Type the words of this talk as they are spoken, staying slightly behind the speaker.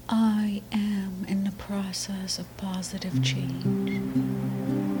process of positive change.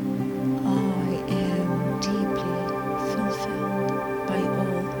 I am deeply fulfilled by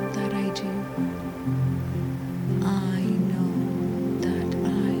all that I do. I know that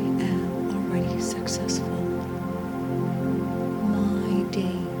I am already successful. My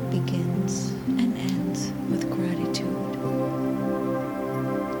day begins and ends with gratitude.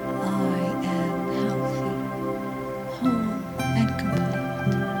 I am healthy, whole, and complete.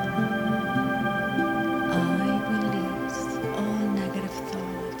 I release all negative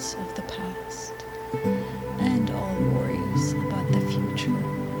thoughts of the past and all worries about the future.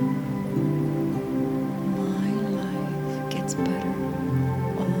 My life gets better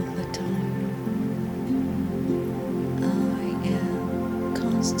all the time. I am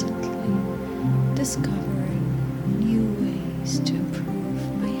constantly discovering new ways to improve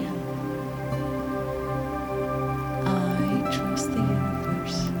my health. I trust the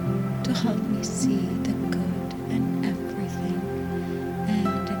universe to help me see the good in everything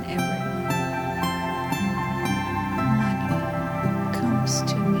and in everyone. Money comes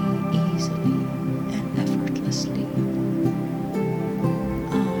to me easily and effortlessly.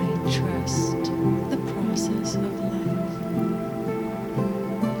 I trust the process of life.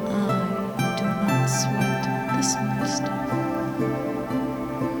 I do not sweat the small stuff.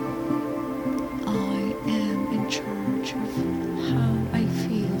 I am in charge of how I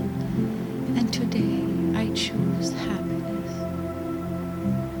feel, and today I choose happiness.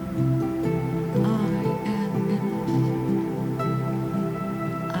 I am enough.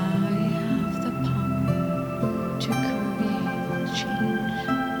 I have the power to create change.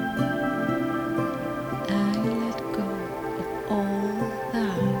 I let go of all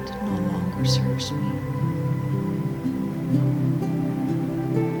that no longer serves me.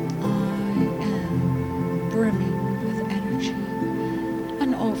 I am brimming with energy and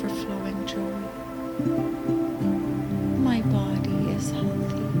overflowing joy. My body is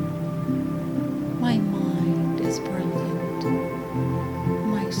healthy. My mind is brilliant.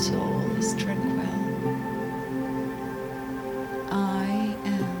 My soul is tranquil. I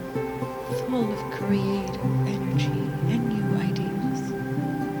am full of creative energy and new ideas.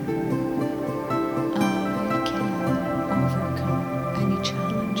 I can overcome any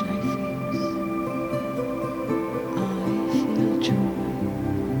challenge I face. I feel joy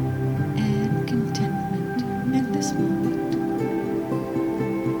and contentment in this moment.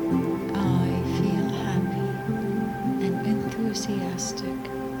 I feel happy and enthusiastic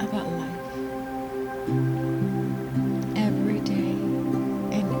about life. Every day,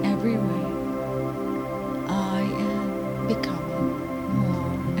 in every way, I am becoming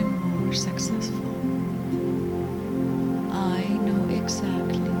more and more successful. I know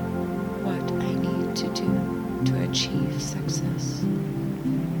exactly what I need to do to achieve success.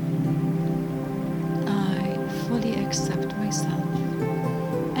 I fully accept myself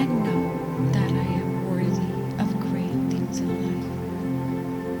and know that I am worthy of great things in life.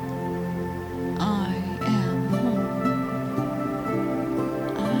 I am home.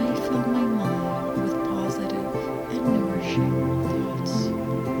 I fill my mind with positive and nourishing thoughts.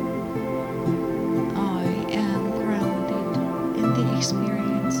 I am grounded in the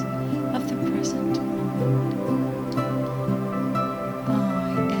experience of the present moment. I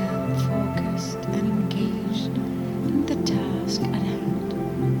am focused and engaged in the task at hand.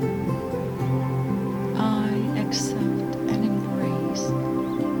 I accept and embrace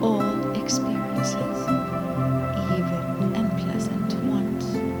all experiences, even unpleasant ones.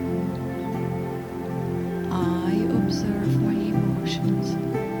 I observe my emotions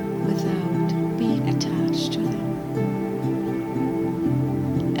without being attached to them.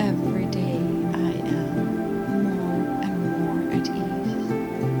 Every day I am more and more at ease.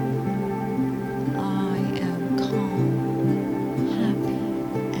 I am calm, happy,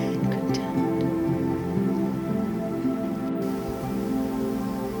 and content.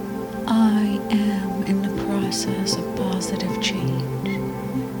 I am in the process of positive change.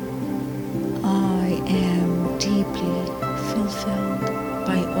 I am deeply fulfilled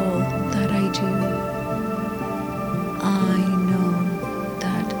by all that I do. I know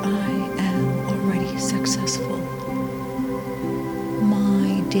that I am already successful. My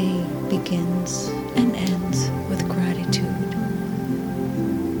day begins and ends with gratitude.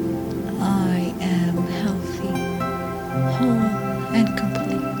 I am healthy, whole, and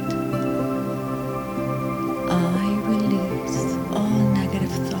complete. I release all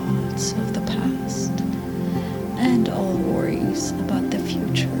negative thoughts of the past and all worries about the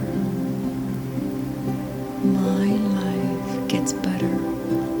future. My life gets better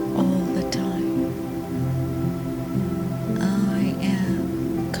all the time. I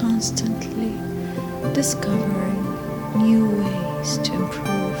am constantly discovering new ways to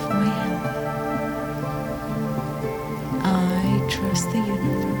improve my health. I trust the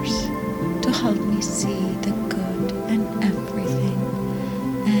universe to help me see the good in everything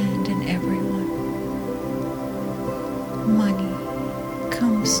and in everyone. Money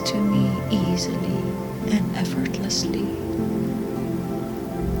comes to me easily and effortlessly.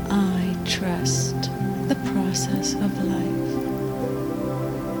 I trust the process of life.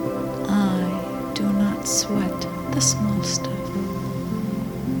 I do not sweat the small stuff.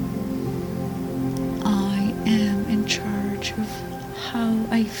 I am in charge of how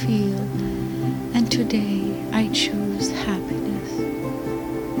I feel, and today I choose happiness.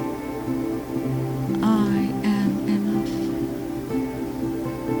 I am enough.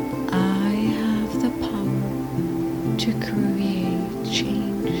 I have the power to create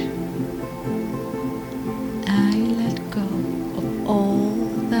change. I let go of all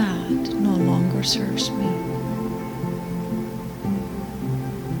that no longer serves me.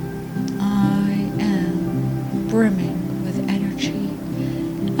 I am brimming with energy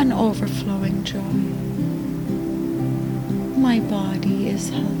and overflowing joy. My body is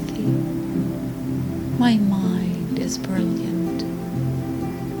healthy. My mind is brilliant.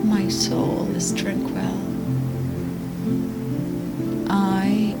 My soul is tranquil.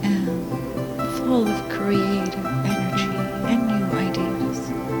 I am full of creative energy and new ideas.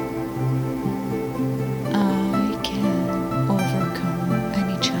 I can overcome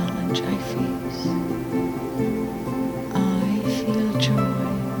any challenge I face. I feel joy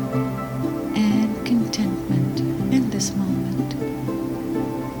and contentment in this moment.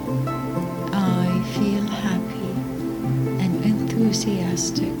 I feel happy and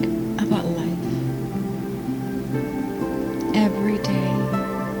enthusiastic about life. Every day,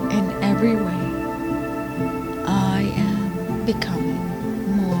 in every way, I am becoming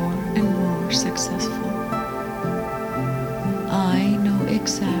more and more successful. I know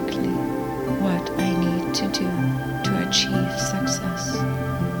exactly what I need to do to achieve success.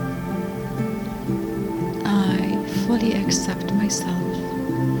 I fully accept myself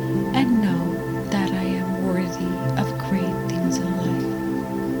and know that I am worthy of great things in life.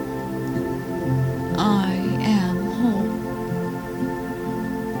 I am whole.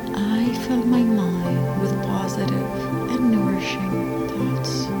 I fill my mind with positive and nourishing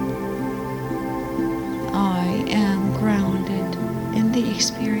thoughts. I am grounded in the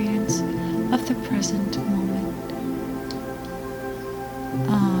experience of the present moment.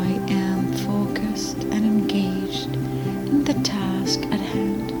 I am focused and engaged in the task at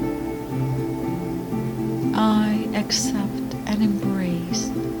hand. I accept and embrace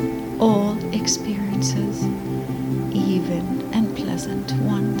all experiences, even unpleasant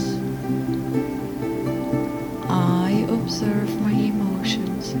ones. I observe my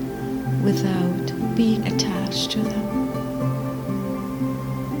emotions without being attached to them.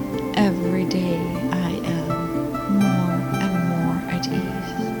 Every day I am more and more at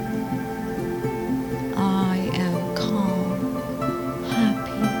ease. I am calm,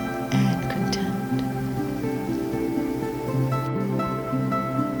 happy, and content.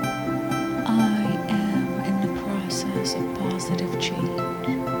 I am in the process of positive change.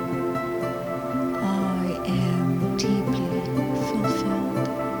 I am deeply fulfilled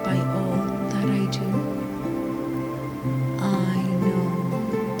by all that I do. I know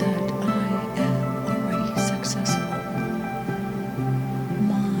that I am already successful.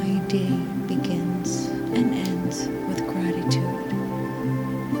 My day begins and ends with gratitude.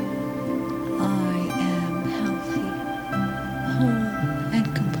 I am healthy, whole, and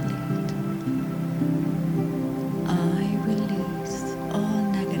complete. I release all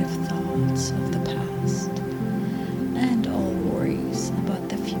negative thoughts of the past and all worries about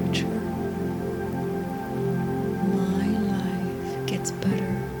the future. My life gets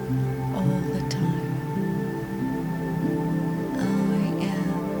better all the time. I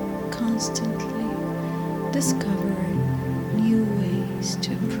am constantly discovering new ways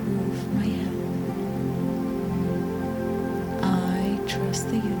to improve my health. I trust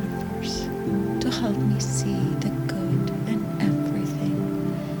the universe to help me see the good in everything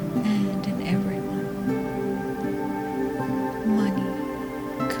and in everyone. Money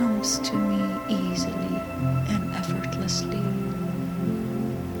comes to me easily and effortlessly.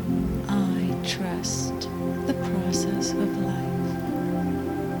 I trust the process of life.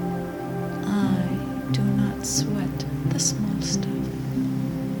 I do not sweat the small stuff.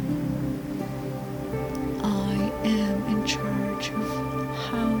 I am in charge of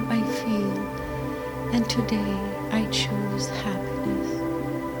how I feel, and today I choose happiness.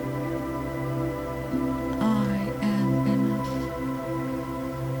 I am enough.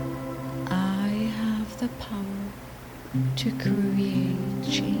 I have the power to create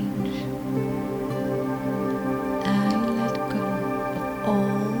change. I let go of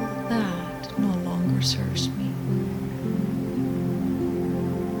all that no longer serves me.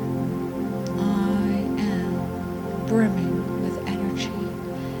 I am brimming with energy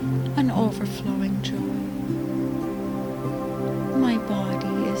and overflowing joy. My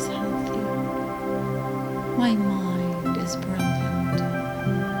body is healthy. My mind is brilliant.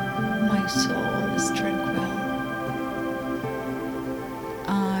 My soul is tranquil.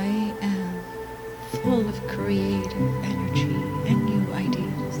 I am full of creative energy and new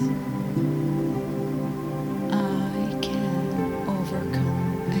ideas. I can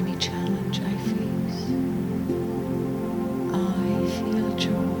overcome any challenge I face. I feel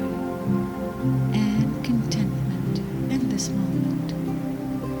joy and contentment in this moment.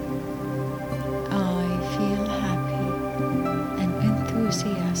 I feel happy and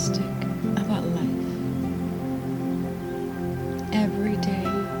enthusiastic about life. Every day,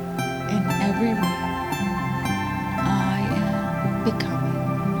 in every way, I am becoming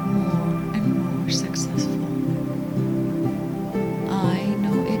more and more successful. I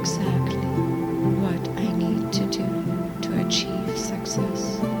know exactly what I need to do to achieve success.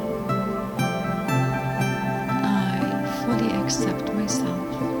 I fully accept myself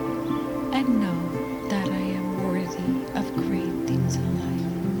and know that I am worthy of great things in life.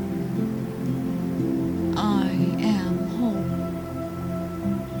 I am whole.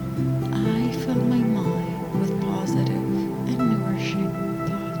 I fill my mind with positive and nourishing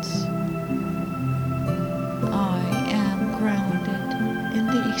thoughts. I am grounded in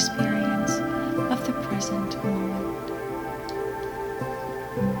the experience of the present moment.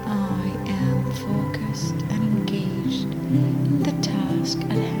 I am focused and engaged in the task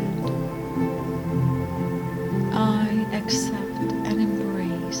at hand. I accept and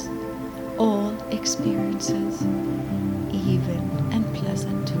embrace all experiences, even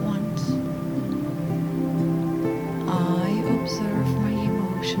unpleasant ones. I observe my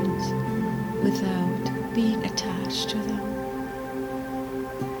emotions without being attached to them.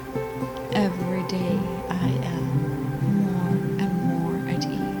 Every day I am more and more at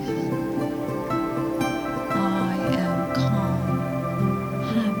ease. I am calm,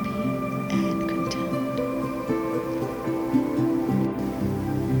 happy, and content.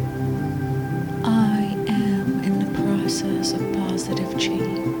 I am in the process of positive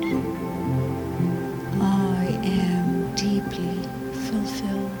change. I am deeply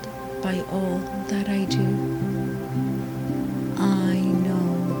fulfilled by all that I do. I know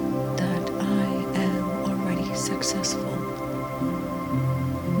that I am already successful.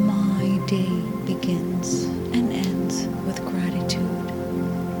 My day begins and ends with gratitude.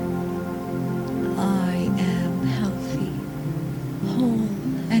 I am healthy, whole,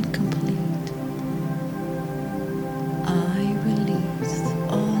 and complete. I release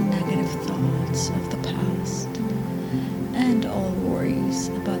all negative thoughts of the past and all worries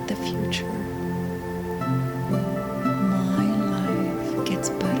about the future. My life gets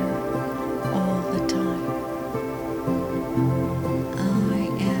better all the time. I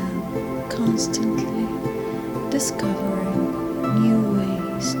am constantly discovering new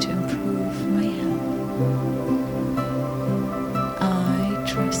ways to improve my health. I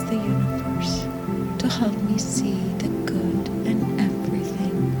trust the universe to help me see the good in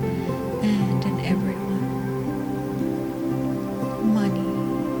everything and in everyone. Money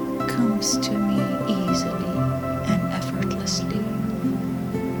comes to me easily and effortlessly.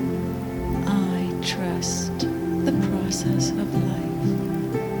 I trust the process of life.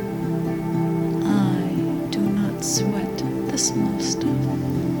 I do not sweat the small stuff.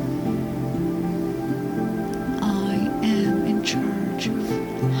 I am in charge of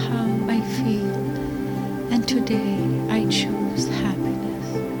how I feel, and today I choose happiness.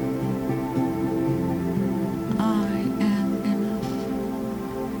 I am enough.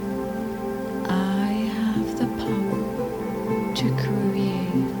 I have the power to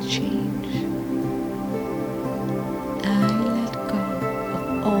create change. I let go of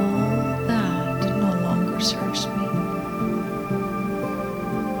all that no longer serves me.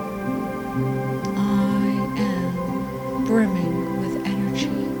 I am brimming with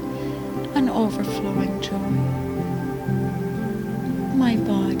energy and overflowing joy. My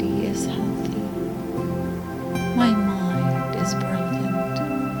body is healthy. My mind is brilliant.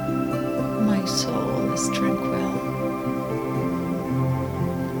 My soul is tranquil.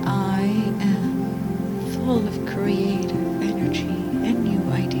 I am full of creative energy and new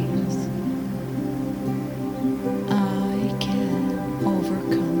ideas. I can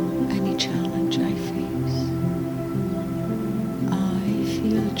overcome any challenge I face. I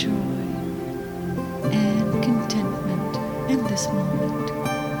feel joy this moment.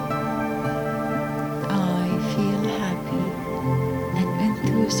 I feel happy and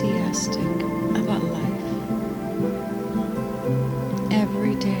enthusiastic about life.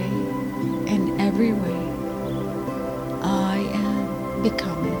 Every day, in every way, I am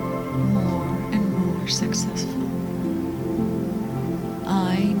becoming more and more successful.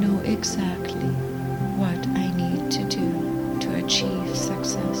 I know exactly what I need to do to achieve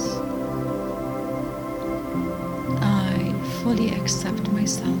success. I fully accept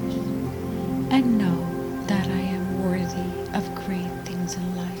myself and know that I am worthy of great things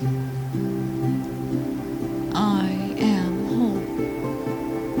in life. I am whole.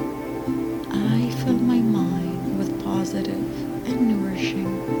 I fill my mind with positive and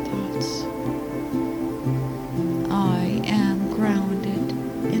nourishing thoughts. I am grounded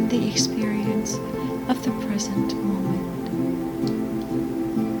in the experience of the present moment.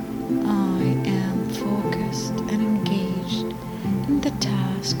 I am focused and engaged in the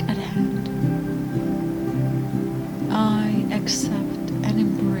task at hand. I accept and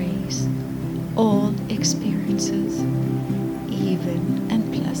embrace all experiences, even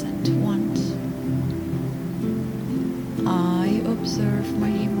unpleasant ones. I observe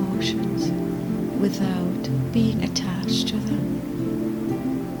my emotions without being attached to them.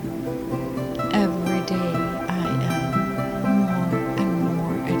 Every day I am more and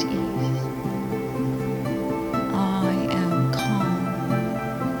more at ease. I am calm,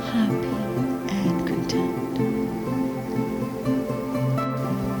 happy, and content.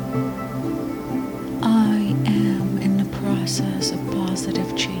 I am in the process of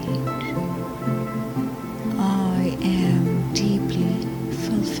positive change. I am deeply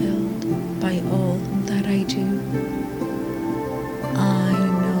fulfilled by all that I do. I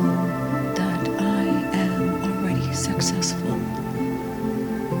know that I am already successful.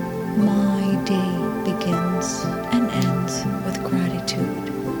 My day begins and ends with gratitude.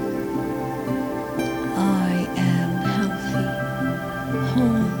 I am healthy,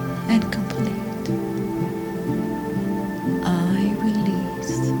 whole, and complete. I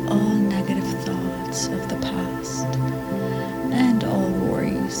release all negative thoughts of the past and all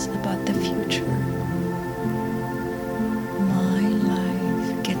worries about the future. My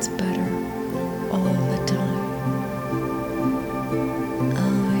life gets better all the time.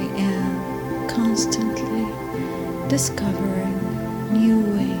 I am constantly discovering new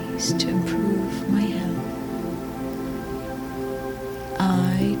ways to improve my health.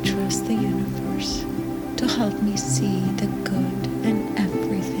 I trust the universe to help me see the good in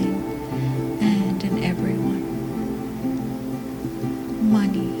everything and in everyone.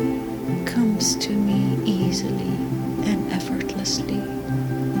 Money comes to me easily and effortlessly.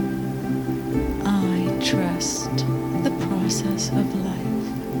 I trust the process of life.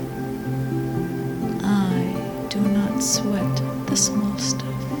 I do not sweat the small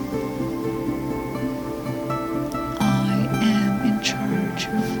stuff. I am in charge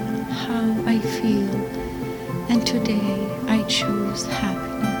of how I feel, and today I choose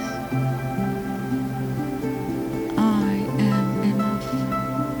happiness. I am enough.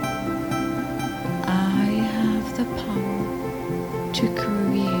 I have the power to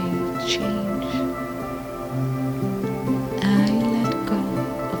create change. I let go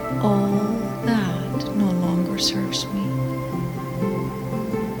of all that no longer serves me.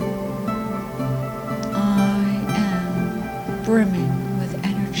 I am brimming with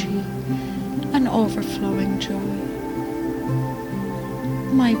energy and overflowing joy.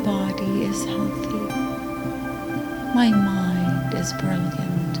 My body is healthy. My mind is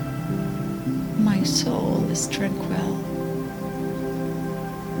brilliant. My soul is tranquil.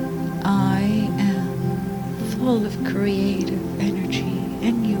 I am full of creative energy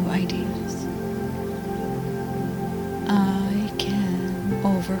and new ideas. I can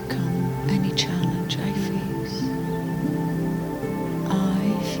overcome any challenge I face. I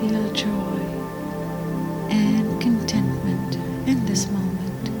feel joy and contentment in this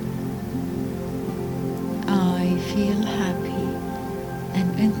moment. I feel happy and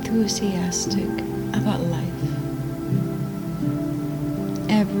enthusiastic about life.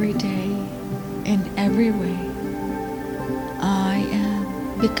 Every day, in every way, I am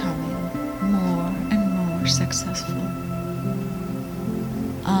becoming more and more successful.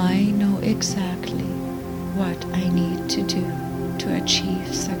 I know exactly what I need to do to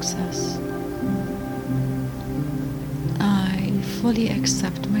achieve success. I fully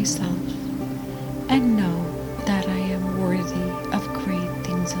accept myself and know that I am worthy of great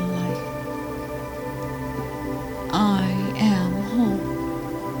things in life. I am whole.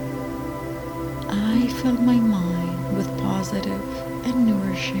 I fill my mind with positive and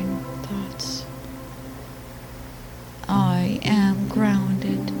nourishing thoughts. I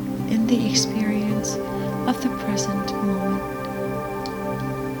experience of the present moment.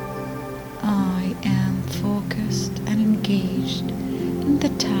 I am focused and engaged in the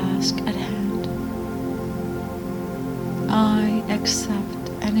task at hand. I accept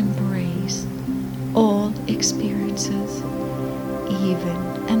and embrace all experiences, even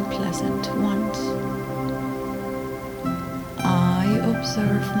unpleasant ones. I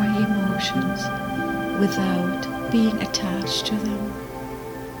observe my emotions without being attached to them.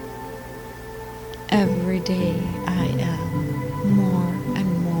 Every day I am more and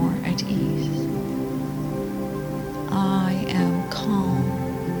more at ease. I am calm,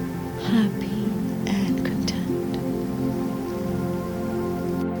 happy, and content.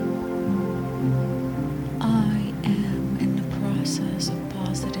 I am in the process of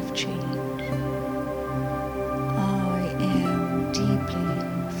positive change. I am deeply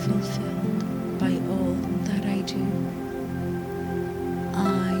fulfilled by all that I do.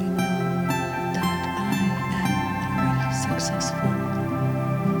 I know that I am already successful.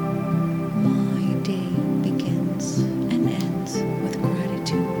 My day begins and ends with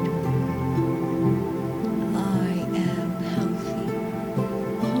gratitude. I am healthy,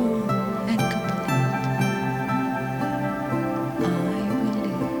 whole, and complete. I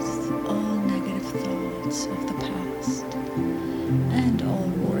release all negative thoughts of the past and all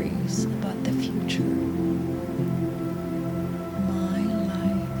worries about the future. My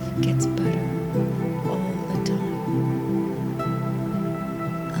life gets better all the time.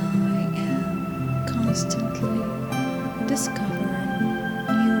 I am constantly discovering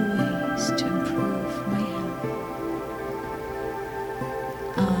new ways to improve my health.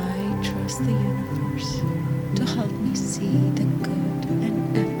 I trust the universe to help me see the good in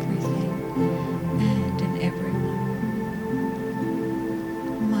everything and in everyone.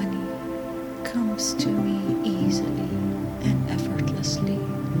 Money comes to me easily and effortlessly.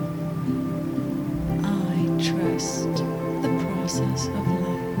 I trust the process of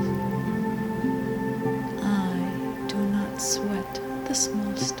life. I do not sweat the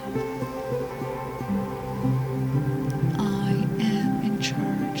small stuff. I am in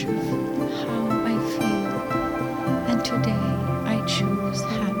charge of how I feel, and today I choose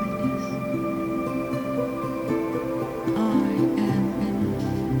happiness. I am enough.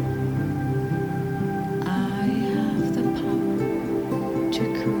 I have the power to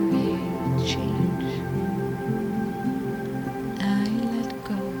create change. I let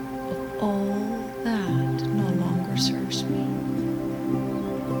go of all that no longer serves me.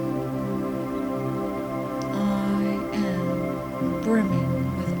 I am brimming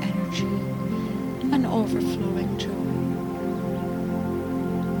with energy and overflowing joy.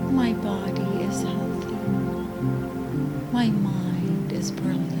 My body is healthy. My mind is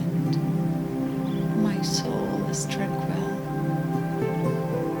brilliant. My soul is tranquil.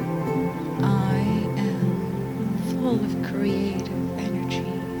 I am full of creative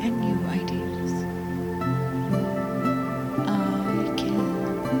energy and new ideas. I can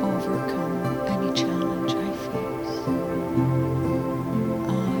overcome any challenge I face.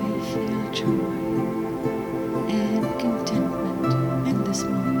 I feel joy and contentment in this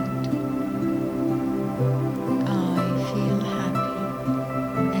moment. I feel happy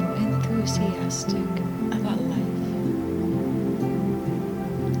and enthusiastic about life.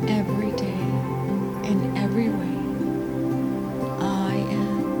 Every day, in every way, I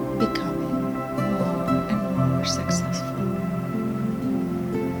am becoming more and more successful.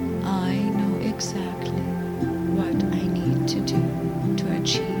 I know exactly what I need to do to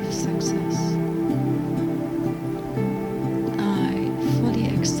achieve success. I fully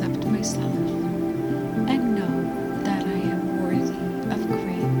accept myself and know that I am worthy of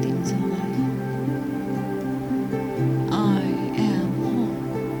great things in life.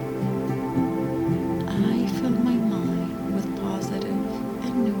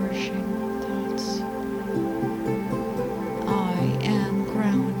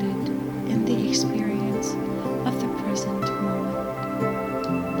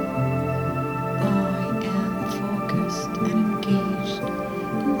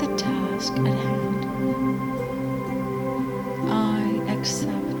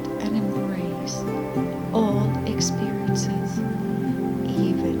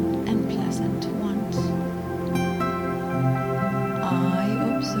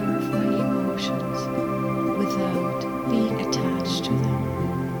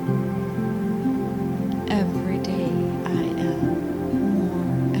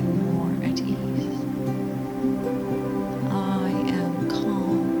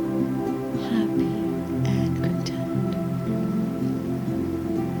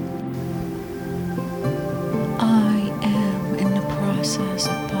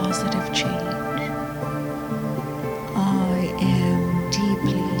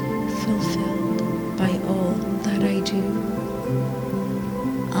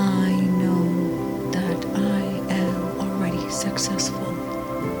 successful.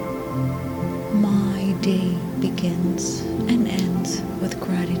 My day begins and ends with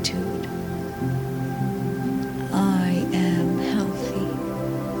gratitude. I am healthy,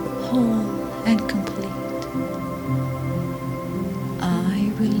 whole, and complete.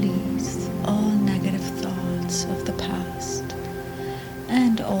 I release all negative thoughts of the past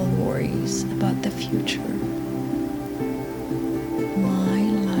and all worries about the future. My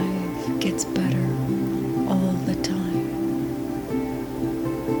life gets better all the time.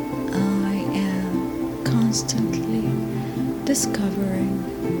 I am constantly discovering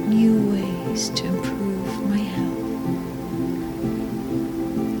new ways to improve my health.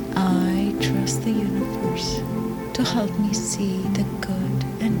 I trust the universe to help me see the good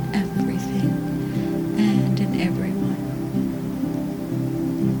in everything and in everyone.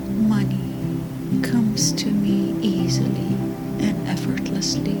 Money comes to me easily and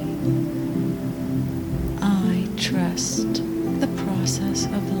effortlessly. I trust the process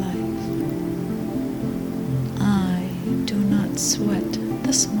of life. I do not sweat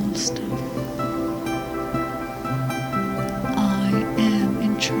the small stuff. I am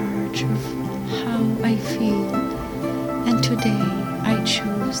in charge of how I feel, and today I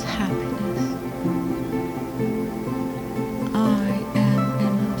choose happiness. I am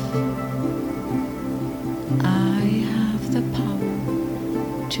enough. I have the power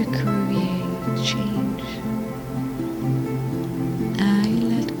to create change. I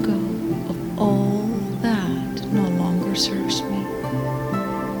let go of all that no longer serves me.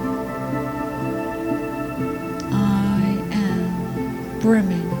 I am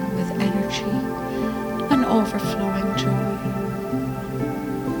brimming with energy and overflowing joy.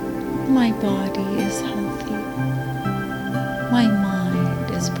 My body is healthy. My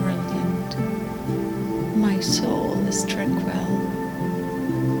mind is brilliant. My soul is tranquil.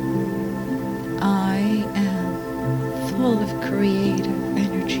 I am full of creative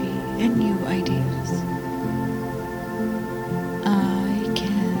energy and new ideas. I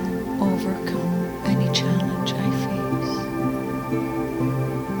can overcome any challenge I face.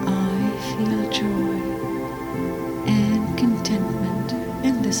 I feel joy and contentment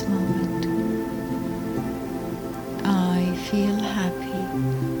in this moment. I feel happy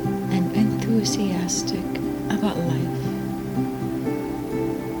and enthusiastic about life.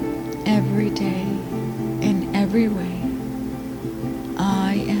 Every day, in every way,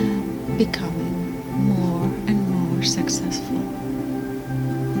 I am becoming more and more successful.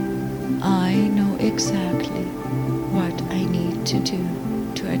 I know exactly what I need to do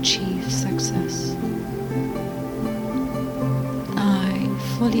to achieve success. I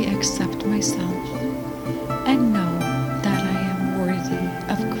fully accept myself and know that I am worthy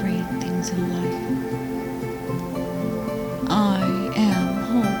of great things in life. I am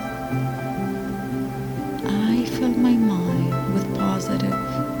whole. I fill my mind with positive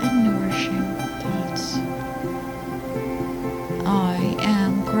and nourishing thoughts. I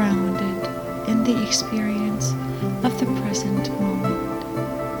am grounded in the experience of the present moment.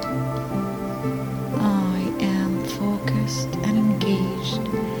 I am focused and engaged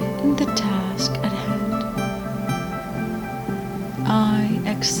in the task at hand. I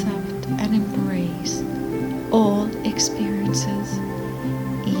accept and embrace all experiences,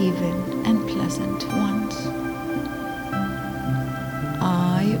 even unpleasant ones.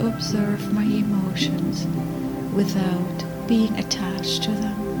 I observe my emotions without being attached to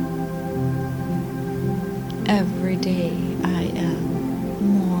them. Every day I am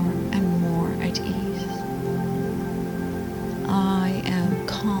more and more at ease. I am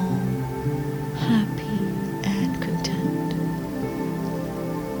calm, happy, and content.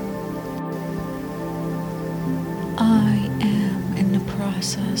 I am in the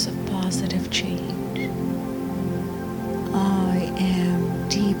process of positive change. I am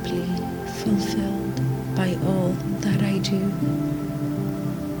deeply fulfilled by all that I do.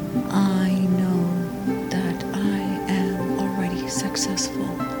 I know that I am already successful.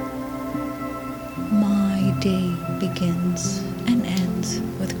 My day begins and ends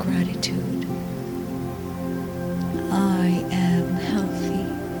with gratitude. I am healthy,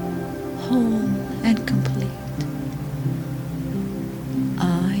 whole, and complete.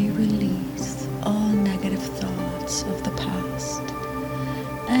 I release all negative thoughts of the past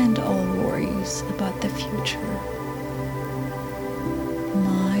and all worries about the future.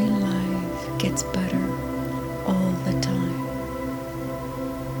 My life gets better all the time.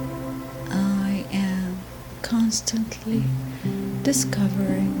 I am constantly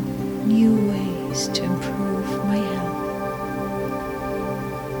discovering new ways to improve my health.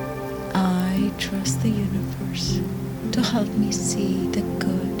 I trust the universe to help me see the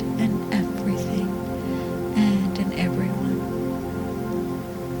good in everything and in everyone.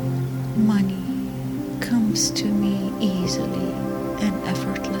 comes to me easily and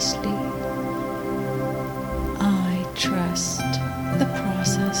effortlessly. I trust the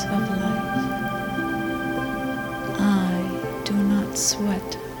process of life. I do not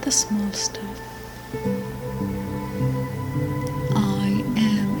sweat the small stuff. I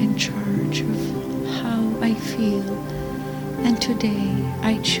am in charge of how I feel, and today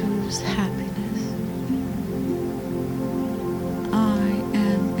I choose happiness. I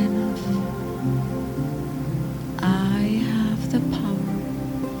am enough. I have the power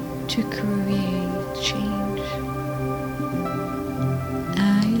to create change.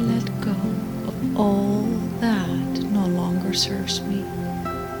 I let go of all that no longer serves me.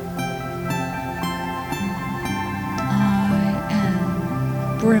 I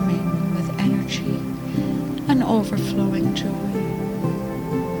am brimming with energy and overflowing joy.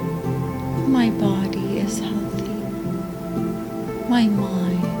 My body is healthy. My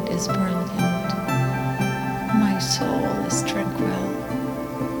mind is brilliant. My soul is tranquil.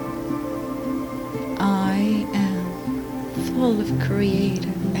 I am full of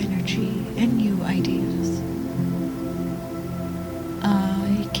creative energy and new ideas.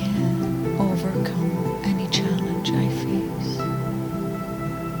 I can overcome any challenge I face.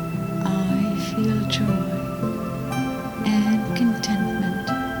 I feel joy and contentment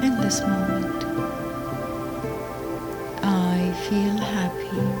in this moment. I feel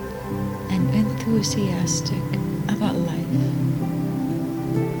happy and enthusiastic about life.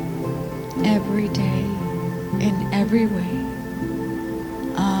 Every day, in every way,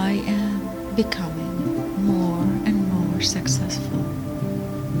 I am becoming more and more successful.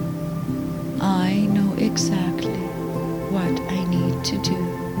 I know exactly what I need to do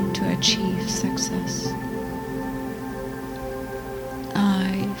to achieve success.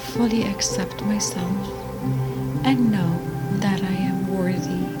 I fully accept myself and know that I am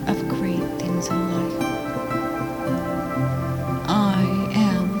worthy of great things in life. I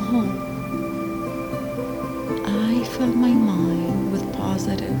am whole. I fill my mind with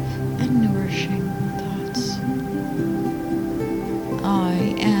positive and nourishing thoughts. I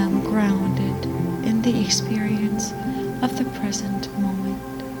am grounded in the experience of the present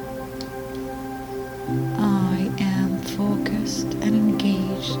moment. I am focused and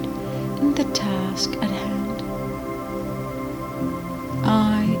engaged in the task at hand.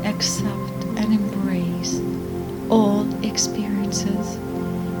 I accept and embrace all experiences,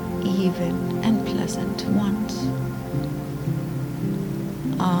 even unpleasant ones.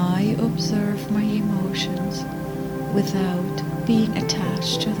 I observe my emotions without being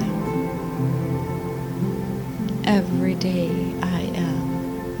attached to them. Every day I am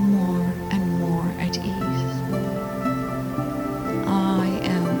more and more at ease. I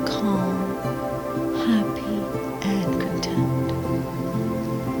am calm, happy, and content.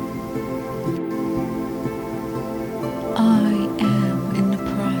 I am in the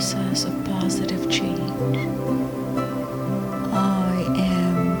process of positive change. I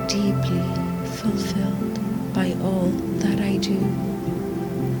am deeply fulfilled by all that I do.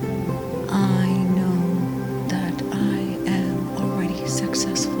 I know that I am already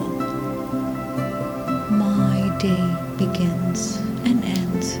successful. My day begins and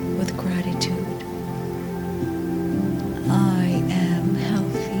ends with gratitude. I am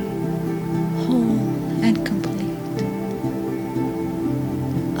healthy, whole, and complete.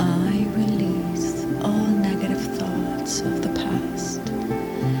 I release all negative thoughts of the past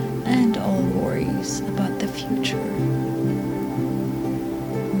and all worries about the future.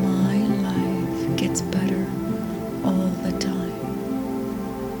 My life gets better all the time.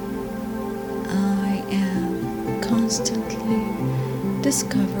 I am constantly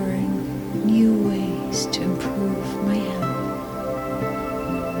discovering new ways to improve my health.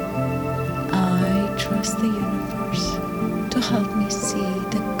 I trust the universe to help me see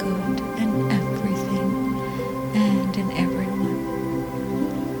the good in everything and in everyone.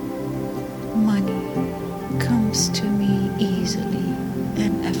 Money comes to me easily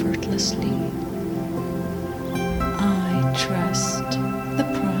and effortlessly. I trust the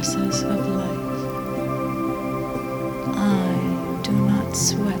process of life. I do not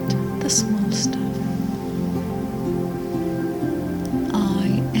sweat the small stuff. I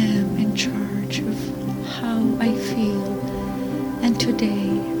am in charge of how I feel, and today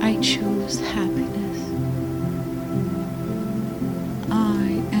I choose happiness.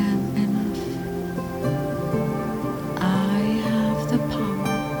 I am enough. I have the power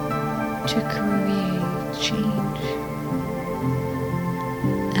to create change.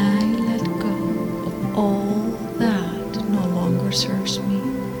 I let go of all that no longer serves me.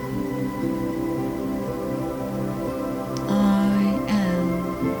 I am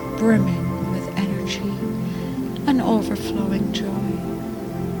brimming with energy overflowing joy.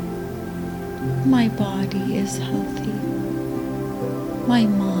 My body is healthy. My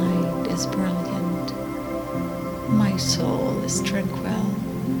mind is brilliant. My soul is tranquil.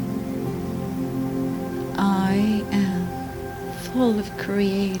 I am full of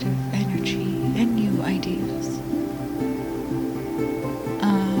creative energy and new ideas.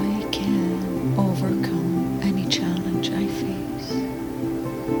 I can overcome any challenge I face.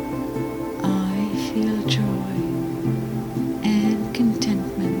 I feel joy and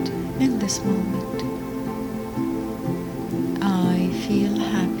contentment in this moment. I feel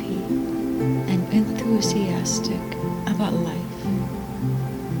happy and enthusiastic about life.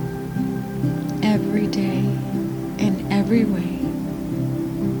 Every day, in every way,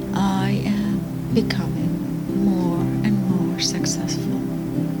 I am becoming more and more successful.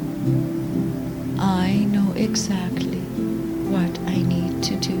 I know exactly what I need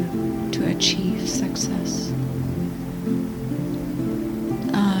to do to achieve success.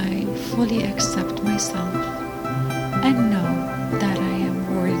 I fully accept myself and know that I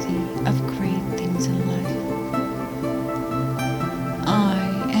am worthy of great things in life. I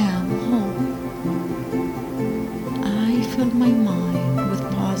am whole. I fill my mind with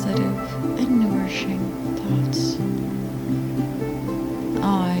positive and nourishing thoughts.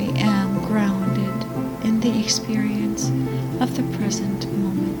 I am grounded in the experience of the present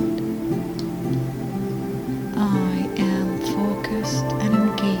moment. I am focused and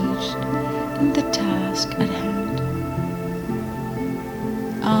engaged in the task at hand.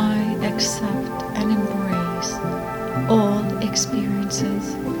 I accept and embrace all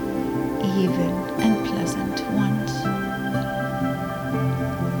experiences, even unpleasant ones.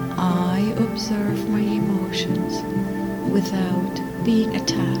 I observe my emotions without being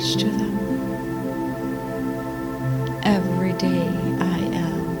attached to them. Every day I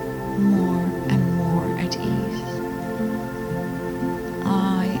am more and more at ease.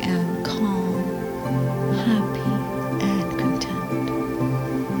 I am calm, happy, and content.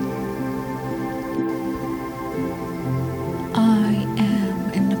 I am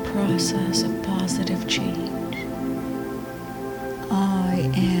in the process of positive change. I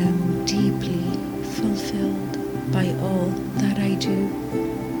am deeply fulfilled by all that I do.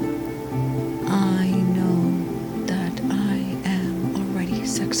 I know that I am already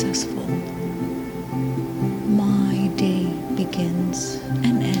successful. My day begins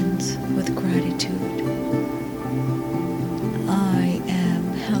and ends with gratitude. I am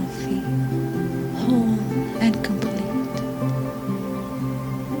healthy, whole, and complete.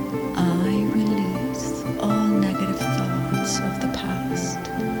 I release all negative thoughts of the past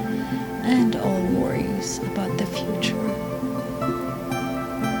and all worries about the future.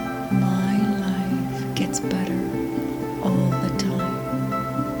 My life gets better all the time.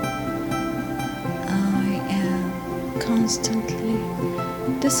 I am constantly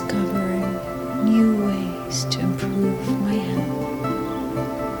discovering new ways to improve my health.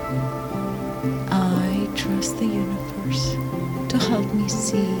 I trust the universe to help me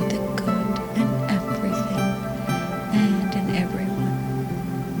see the good in everything and in everyone.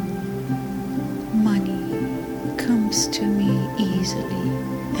 Money comes to me easily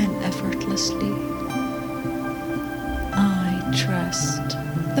and effortlessly. I trust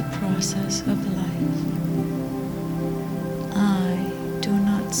the process of life. I do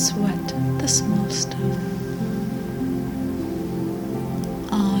not sweat the small stuff.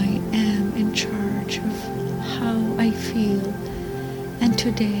 I am in charge of how I feel, and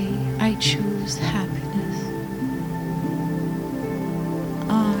today I choose happiness.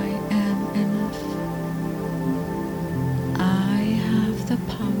 I am enough. I have the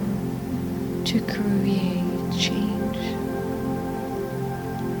power to create change.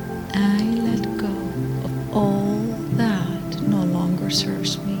 I let go of all that no longer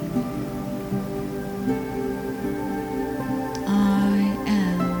serves me. I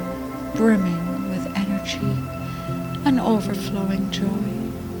am brimming with energy and overflowing joy.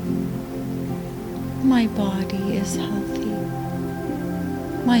 My body is healthy.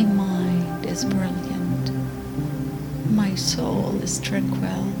 My mind is brilliant. My soul is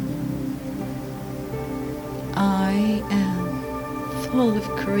tranquil. I am full of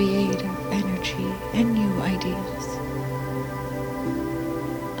creative energy and new ideas.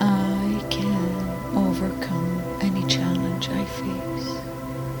 I can overcome any challenge I face.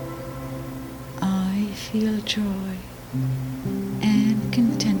 I feel joy and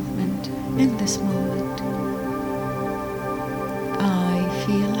contentment in this moment. I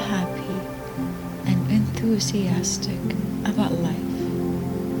feel happy and enthusiastic about life.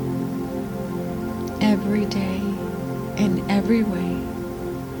 Every day, in every way,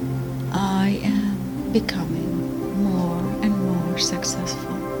 I am becoming more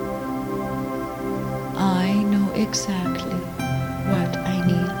successful. I know exactly what I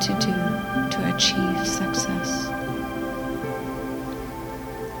need to do to achieve success.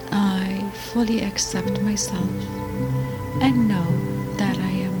 I fully accept myself and know that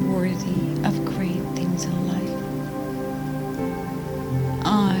I am worthy of great things in life.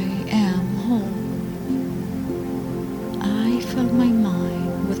 I am whole. I fill my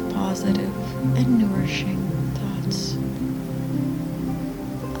mind with positive and nourishing thoughts.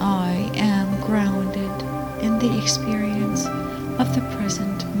 I am grounded in the experience of the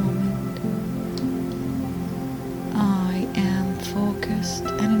present moment. I am focused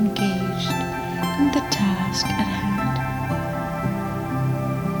and engaged in the task at hand.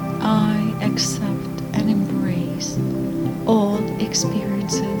 I accept and embrace all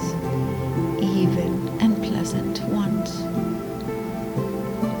experiences, even unpleasant ones.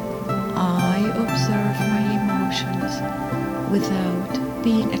 I observe my emotions without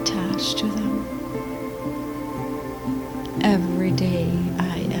being attached to them. Every day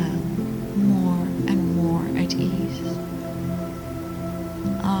I am more and more at ease.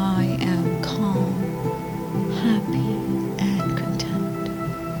 I am calm, happy, and content.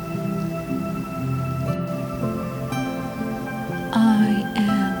 I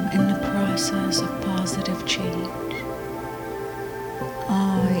am in the process of positive change.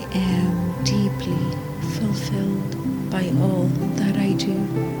 I am deeply fulfilled by all that I do.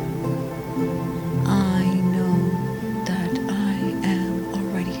 I know that I am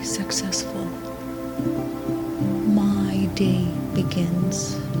already successful. My day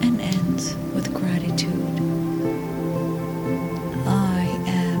begins and ends with gratitude. I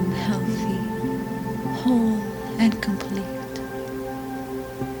am healthy, whole, and complete.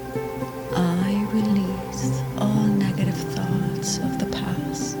 I release all negative thoughts of the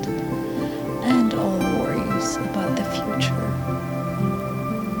past and all worries about the future.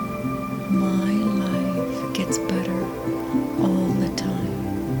 My life gets better all the time.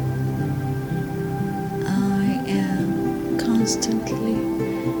 I am constantly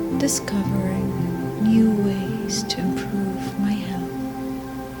discovering new ways to improve my health.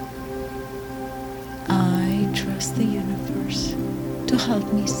 I trust the universe to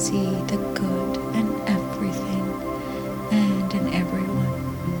help me see the good in everything and in everyone.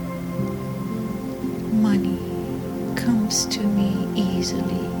 Money comes to me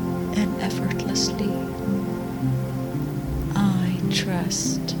easily and effortlessly. I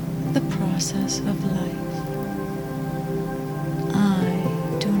trust the process of life.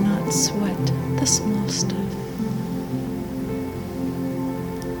 I do not sweat the small stuff.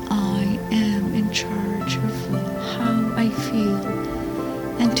 I am in charge of how I feel,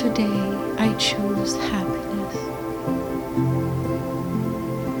 and today I choose happiness.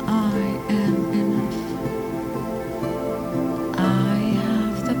 I am enough. I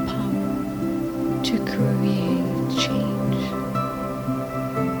have the power to create change.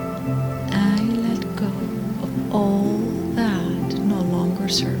 I let go of all that no longer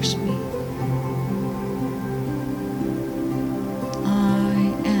serves me. I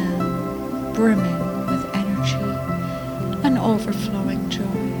am brimming with energy and overflowing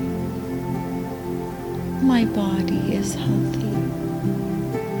joy. My body is healthy.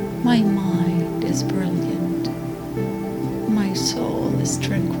 My mind is brilliant. My soul is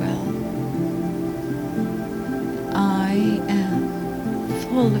tranquil. I am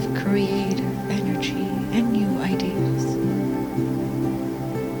full of creative energy and new ideas.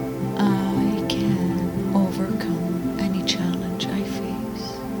 I can overcome any challenge I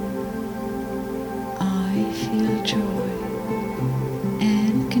face. I feel joy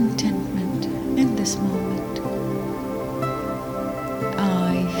and contentment in this moment.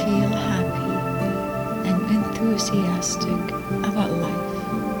 I feel happy and enthusiastic about life.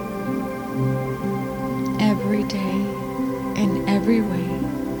 Every day, in every way,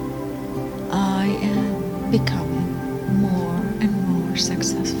 I am becoming more and more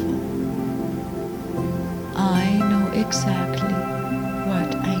successful. I know exactly what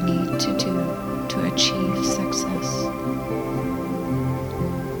I need to do to achieve success.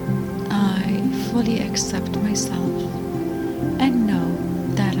 I fully accept myself and know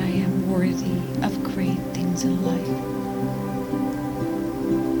that I am worthy of great things in life.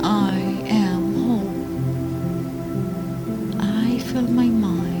 I am whole. I fill my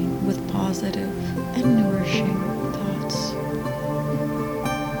mind with positive and nourishing thoughts.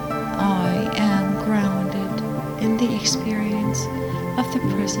 I am grounded in the experience of the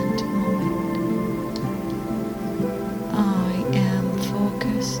present moment. I am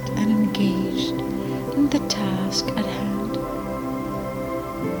focused and engaged in the task at hand.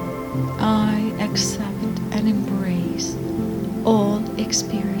 I accept and embrace all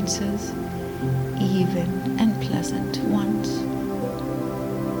even and pleasant ones.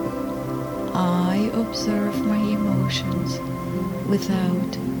 I observe my emotions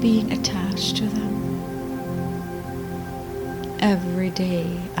without being attached to them. Every day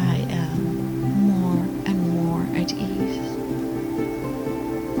I am more and more at ease.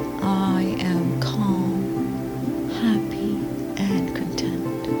 I am calm, happy, and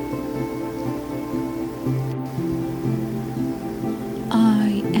content.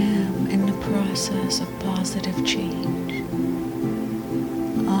 I am in the process of positive change.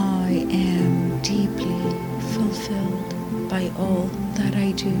 I am deeply fulfilled by all that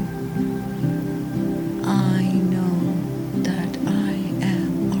I do. I know that I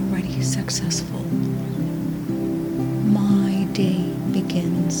am already successful. My day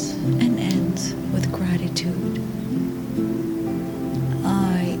begins and ends with gratitude.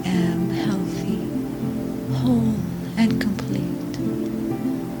 I am healthy, whole, and complete.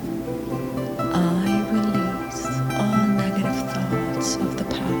 I release all negative thoughts of the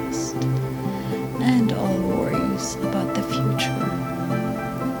past and all worries about the future.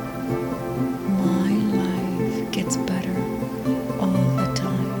 My life gets better all the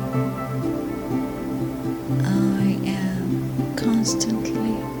time. I am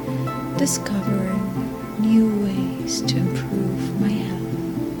constantly discovering new ways to improve my health.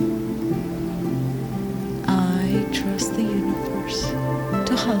 I trust the universe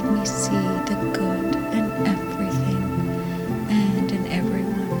to help me see the good in everything and in everyone.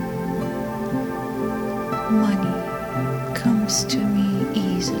 Money comes to me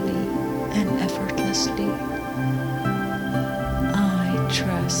easily and effortlessly. I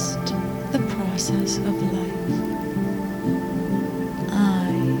trust the process of life.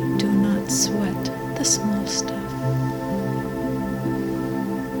 I do not sweat the small stuff.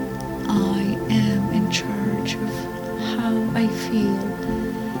 I am in charge of how I feel,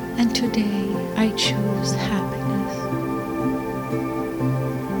 and today I choose happiness.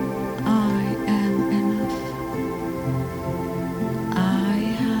 I am enough. I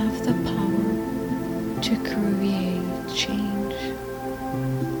have the power to create change.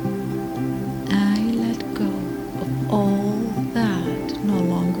 I let go of all that no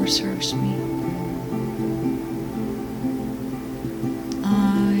longer serves me.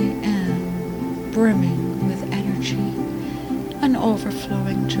 I am brimming with energy and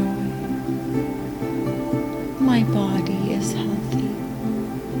overflowing joy. My body is healthy.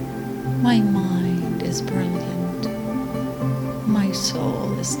 My mind is brilliant. My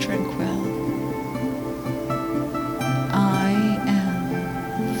soul is tranquil. I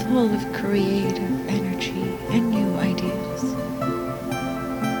am full of creative energy and new ideas.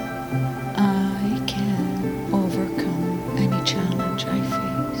 I can overcome any challenge I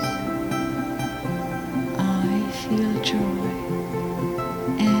face. I feel joy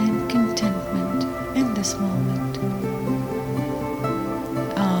and contentment in this moment.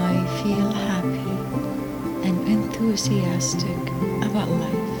 I feel happy and enthusiastic about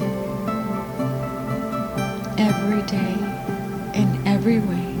life. Every day, in every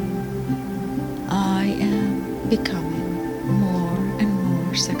way, I am becoming more and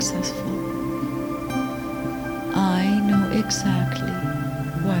more successful. I know exactly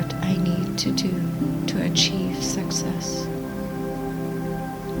what I need to do to achieve success.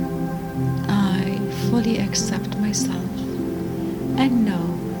 I fully accept myself and know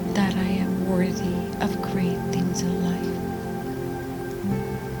that I am worthy of great things in life.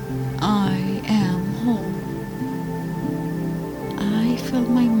 I am whole. I fill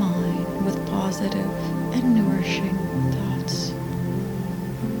my mind with positive and nourishing thoughts.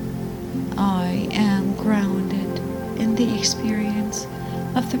 I am grounded in the experience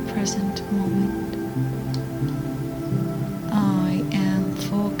of the present moment. I am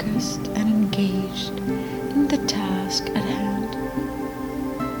focused and engaged in the task at hand.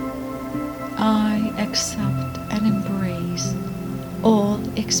 I accept and embrace all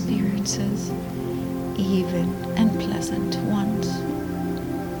experiences, even and pleasant ones.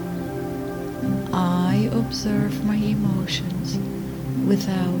 I observe my emotions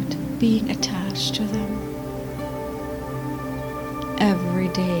without being attached to them. Every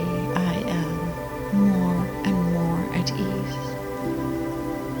day I am more and more at ease.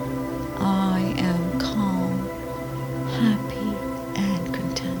 I am calm, happy, and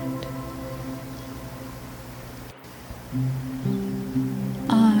content.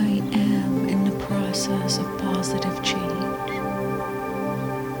 I am in the process of positive change.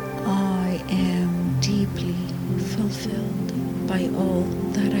 I am deeply fulfilled by all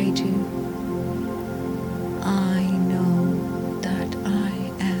that I do. I know that I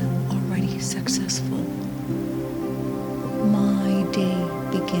am already successful. My day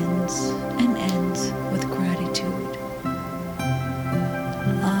begins and ends with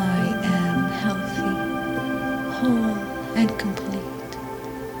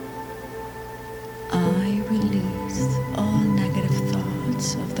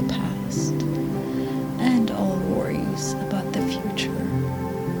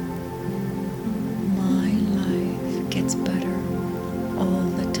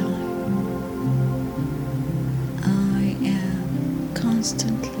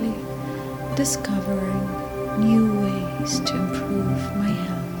discovering new ways to improve my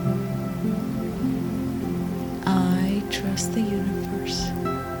health. I trust the universe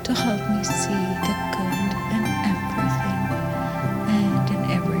to help me see the good in everything and in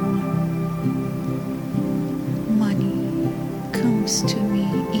everyone. Money comes to me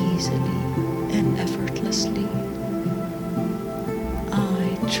easily and effortlessly.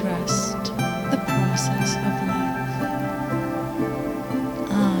 I trust the process of life.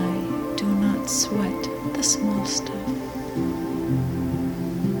 I do not sweat the small stuff.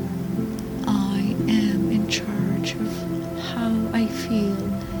 I am in charge of how I feel,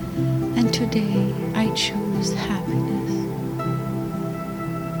 and today I choose happiness.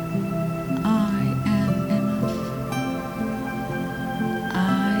 I am enough.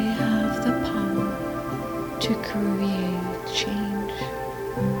 I have the power to create change.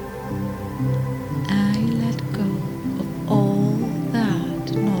 I let go of all that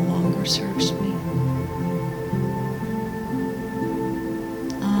no longer serves me.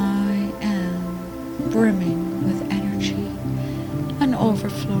 I am brimming with energy and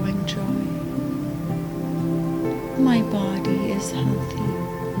overflowing joy. My body is healthy.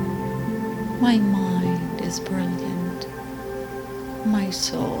 My mind is brilliant. My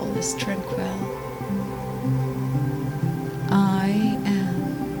soul is tranquil. I am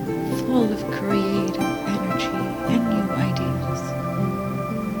full of creative energy and new ideas.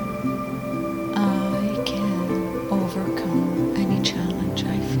 I can overcome any challenge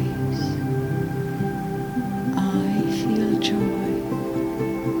I face. I feel joy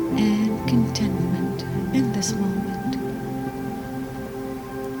and contentment in this moment.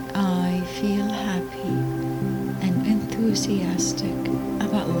 I feel happy and enthusiastic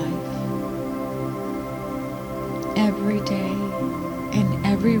about life. Every day, in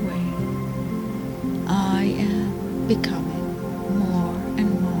every way, I am becoming more and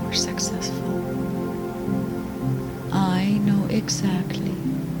more successful. I know exactly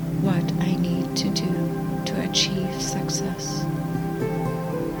what I need to do to achieve success.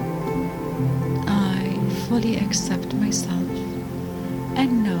 I fully accept myself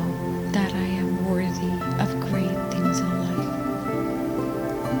and know that I am worthy of great things in life.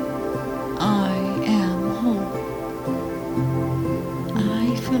 I am whole.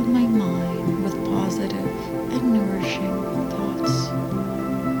 I fill my mind with positive and nourishing thoughts.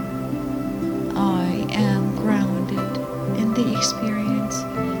 I am grounded in the experience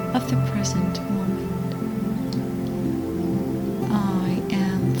of the present moment. I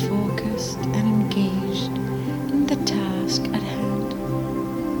am focused and engaged in the task at hand.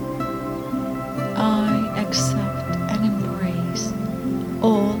 I accept and embrace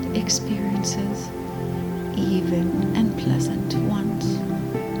all experiences, even unpleasant ones.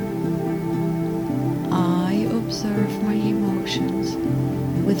 I observe my emotions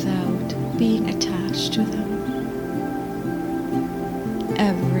without being attached to them.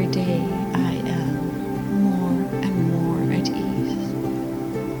 Every day I am more and more at ease.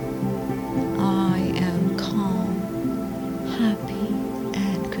 I am calm, happy,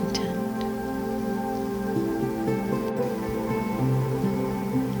 and content.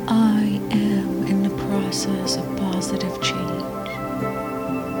 I am in the process of positive change.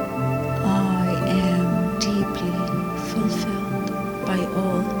 I am deeply fulfilled by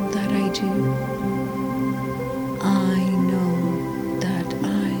all that I do. I know that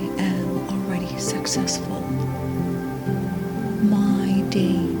I am already successful. My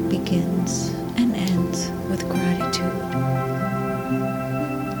day begins and ends with gratitude.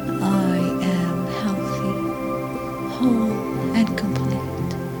 I am healthy, whole, and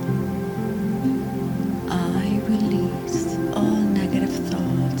complete. I release all negative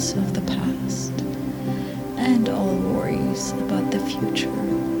thoughts of the past and all worries about the future.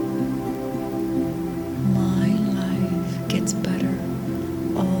 My life gets better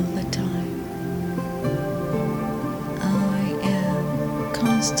all the time. I am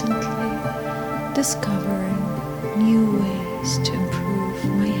constantly discovering new ways to improve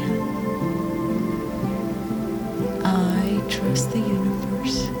my health. I trust the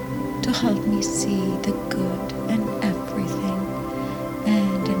universe to help me see the good in everything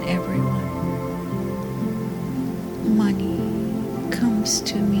and in everyone. Money comes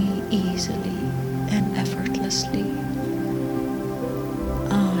to me easily and effortlessly.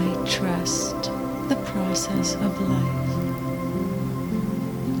 I trust the process of life.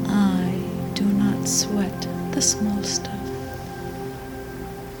 I do not sweat the small stuff.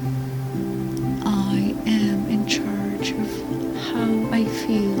 I am in charge of how I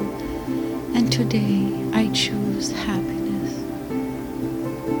feel, and today I choose happiness.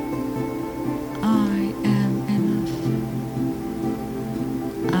 I am enough.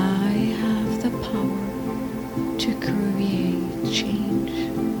 I have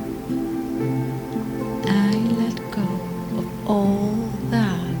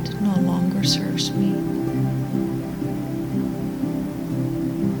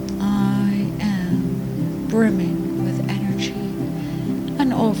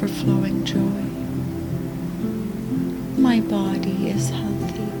an overflowing joy. My body is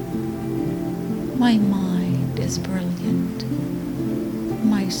healthy. My mind is brilliant.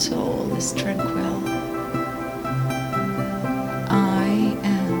 My soul is tranquil. I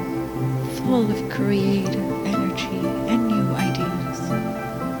am full of creative energy and new ideas.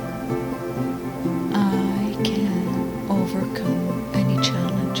 I can overcome any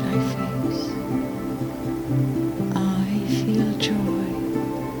challenge I face. I feel joy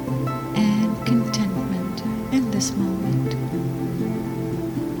and contentment in this moment.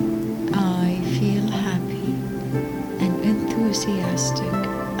 I feel happy and enthusiastic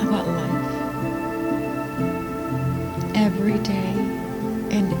about life. Every day,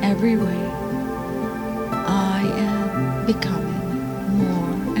 in every way, I am becoming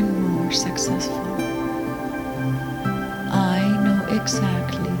more and more successful. I know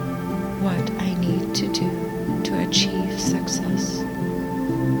exactly what I need to do to achieve success.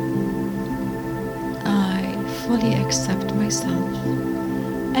 I fully accept myself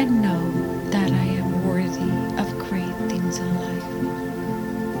and know that I am worthy of great things in life.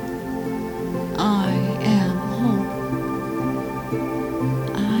 I am whole.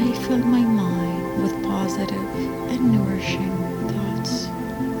 I fill my mind with positive and nourishing thoughts.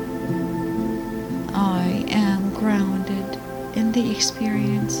 I am grounded in the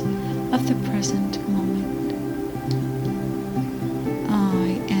experience of the present moment.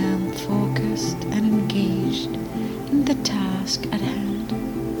 I am focused and engaged in the task at hand.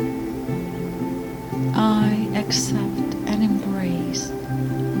 I accept and embrace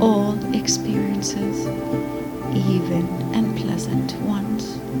all experiences, even unpleasant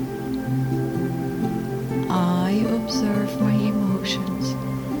ones. I observe my emotions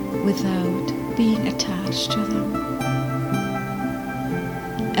without being attached to them.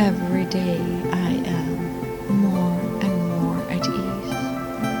 Every day I am more and more at ease.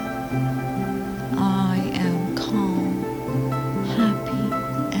 I am calm, happy,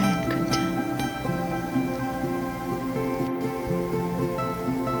 and content.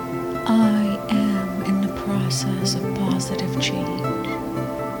 I am in the process of positive change.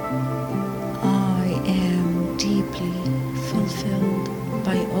 I am deeply fulfilled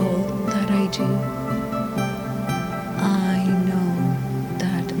by all that I do. I know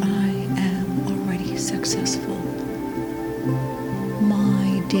that I am already successful.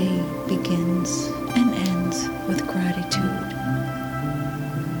 My day begins and ends with gratitude.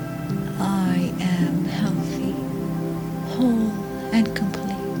 I am healthy, whole, and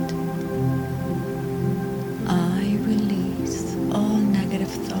complete. I release all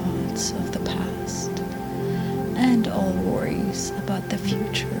negative thoughts of the past and all worries about the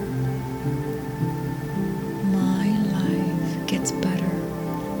future. My life gets better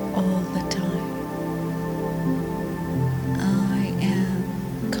all the time. I am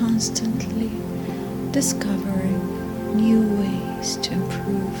constantly discovering new ways to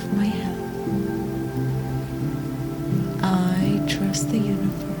improve my health. I trust the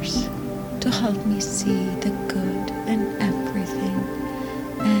universe to help me see the good in everything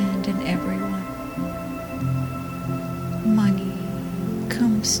and in everyone. Money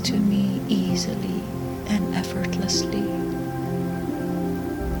comes to me easily and effortlessly.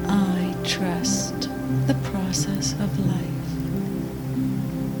 I trust the process of life.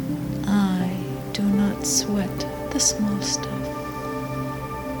 I do not sweat the small stuff.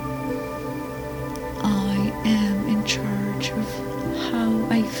 I am in charge of how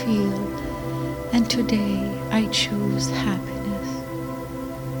I feel, and today I choose happiness.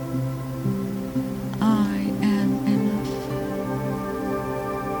 I am enough.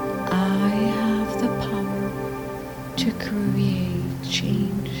 I have the power to create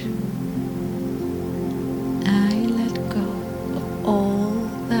change. I let go of all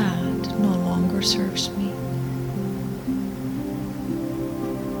that no longer serves me.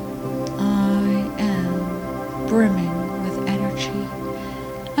 I am brimming with energy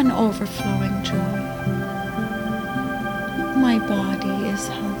and overflowing joy. My body is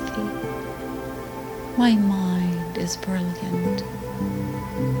healthy. My mind is brilliant.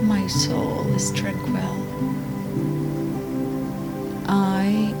 My soul is tranquil. I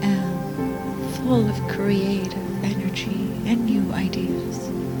am full of creative energy and new ideas.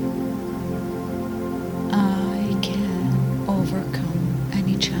 I can overcome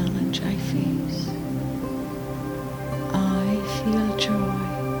any challenge I face. I feel joy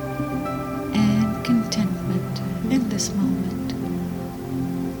and contentment in this moment.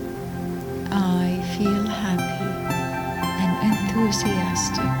 I feel happy and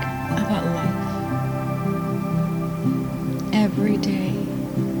enthusiastic about life. Every day,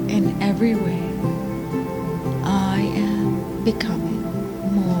 in every way, I am becoming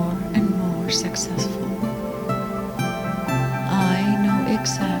more and more successful. I know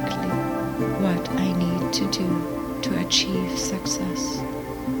exactly what I need to do to achieve success.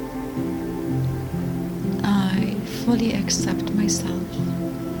 I fully accept myself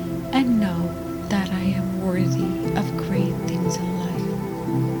and know that I am worthy of great things in life.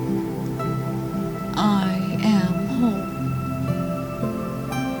 I am whole.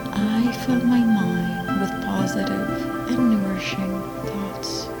 I fill my mind with positive and nourishing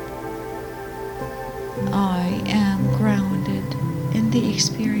thoughts. I am grounded in the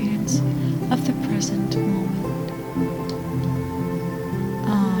experience of the present moment.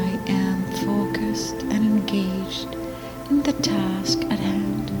 I am focused and engaged in the task at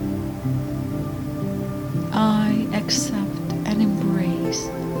hand. I accept and embrace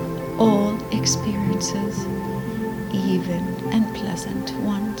all experiences, even unpleasant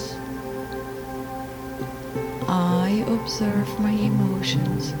ones. I observe my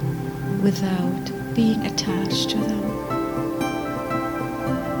emotions without being attached to them.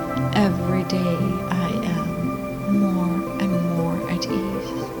 Every day I am more and more at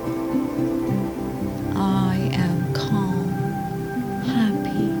ease. I am calm,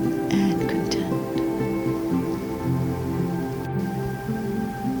 happy, and content.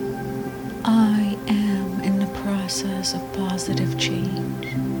 I am in the process of positive change.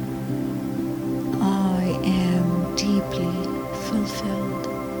 I am deeply fulfilled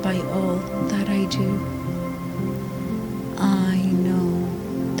by all that I do. I know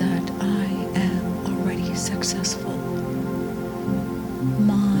that I am already successful.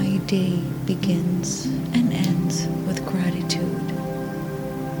 My day begins and ends with gratitude.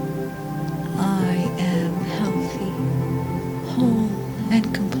 I am healthy, whole,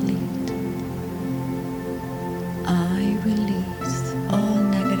 and complete. I release all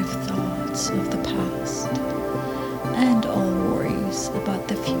negative thoughts of the past and all worries about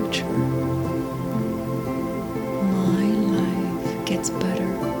the future. My life gets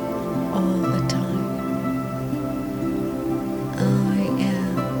better all the time. I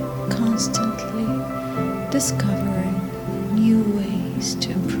am constantly discovering new ways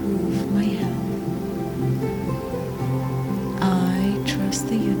to improve my health. I trust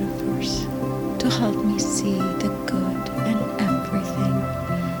the universe to help me see the good in everything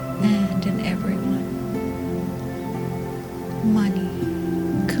and in everyone. Money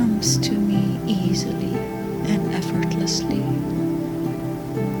comes to me easily and effortlessly.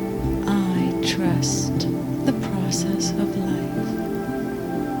 I trust the process of life.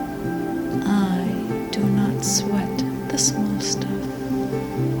 I do not sweat the small stuff.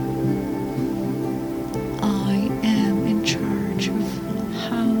 I am in charge of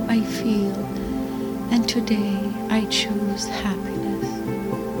how I feel, and today I choose happiness.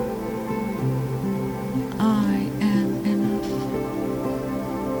 I am enough.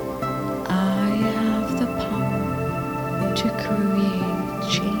 I have the power to create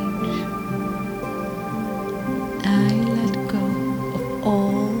change. I let go of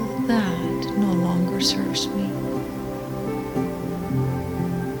all that no longer serves me.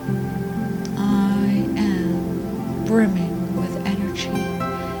 I am brimming with energy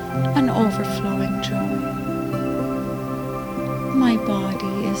and overflowing joy. My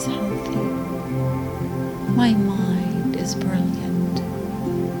body is healthy. My mind is brilliant.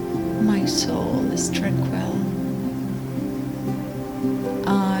 My soul is tranquil.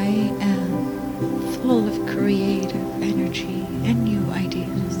 I am full of creative energy and new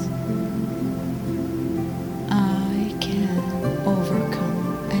ideas. I can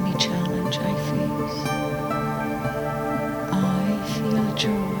overcome any challenge I face. I feel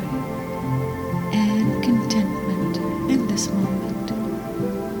joy and contentment in this moment.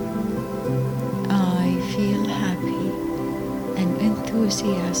 I feel happy and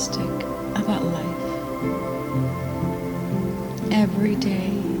enthusiastic about life. Every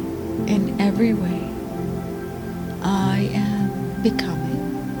day, in every way, I am becoming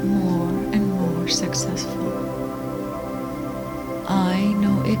more and more successful. I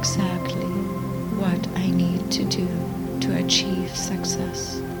know exactly what I need to do to achieve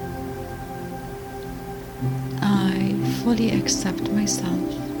success. I fully accept myself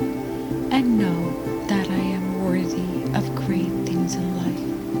and know that I am worthy of great things in life.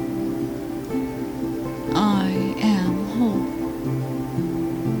 I am whole.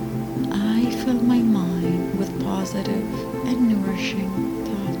 I fill my mind with positive and nourishing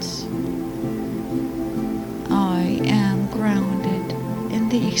thoughts. I am grounded in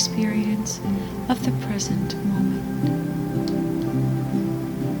the experience of the present moment.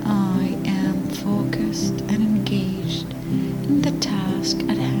 I am focused and engaged in the task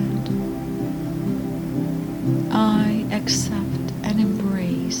at hand. I accept and embrace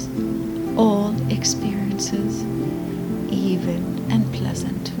experiences, even and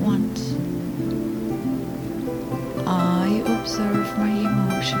pleasant ones. I observe my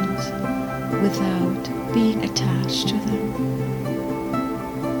emotions without being attached to them.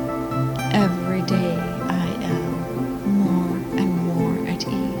 Every day I am more and more at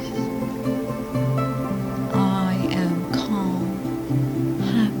ease. I am calm,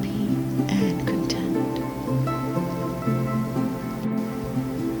 happy, and content.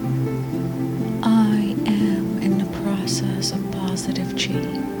 I am in the process of positive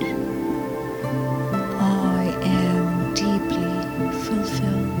change. I am deeply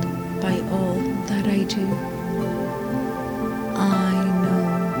fulfilled by all that I do. I know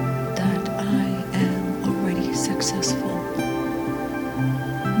that I am already successful.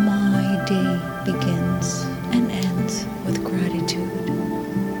 My day begins and ends with gratitude.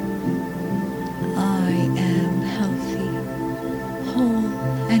 I am healthy, whole,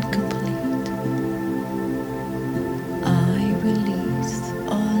 and complete. I release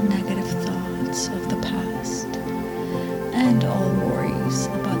all negative thoughts of the past and all worries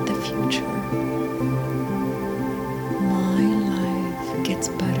about the future. My life gets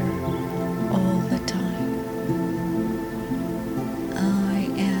better all the time. I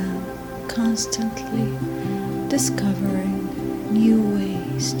am constantly discovering new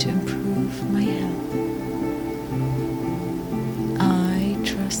ways to improve my health. I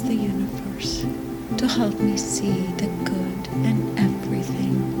trust the universe to help me see the good in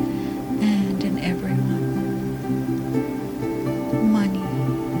everything and in everyone. Money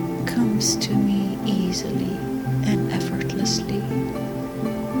comes to me easily and effortlessly.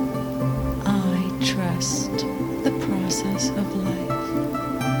 I trust the process of life.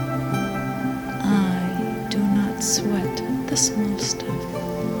 I do not sweat the small stuff.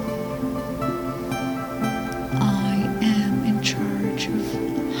 I am in charge of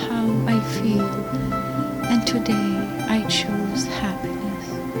how I feel, and today I choose happiness.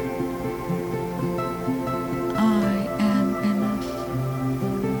 I am enough.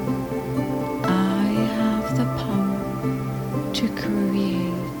 I have the power to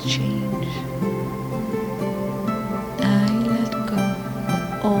create change. I let go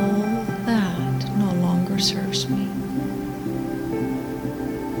of all that no longer serves me.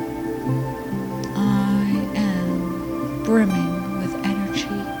 I am brimming with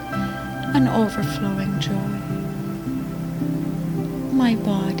energy and overflowing joy. My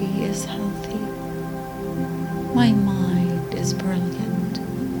body is healthy. My mind is brilliant.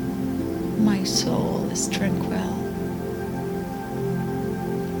 My soul is tranquil.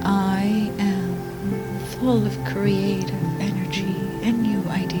 I am full of creative energy and new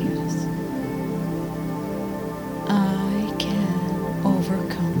ideas. I can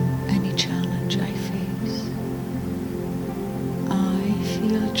overcome any challenge I face. I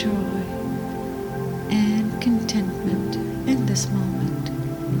feel joy and contentment in this moment.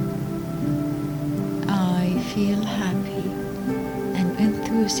 I feel happy and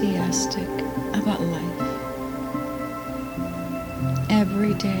enthusiastic about life.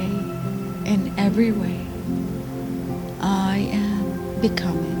 Every day, in every way, I am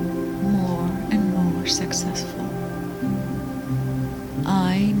becoming more and more successful.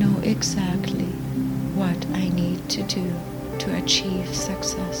 I know exactly what I need to do to achieve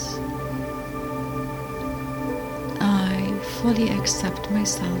success. I fully accept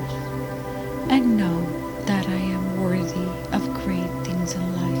myself and know that I am worthy of great things in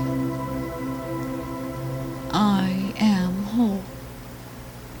life. I am whole.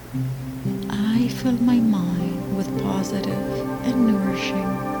 I fill my mind with positive and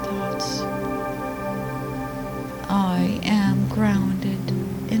nourishing thoughts. I am grounded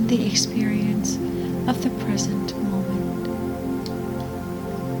in the experience of the present moment.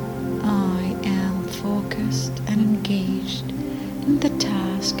 I am focused and engaged in the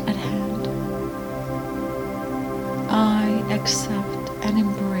task at hand. I accept and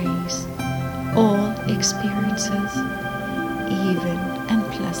embrace all experiences, even and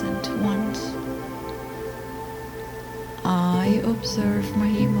pleasant ones. I observe my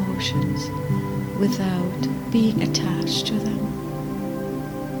emotions without being attached to them.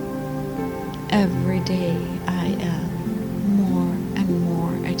 Every day I am more and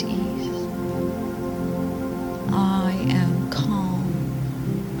more at ease. I am calm,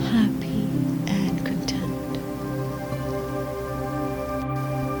 happy, and content.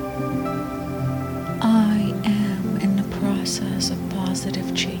 I am in the process of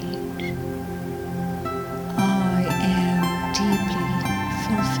positive change. I am deeply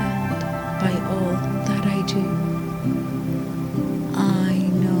fulfilled by all that I do. I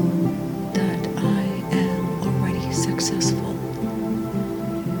know that I am already successful.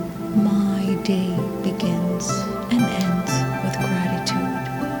 My day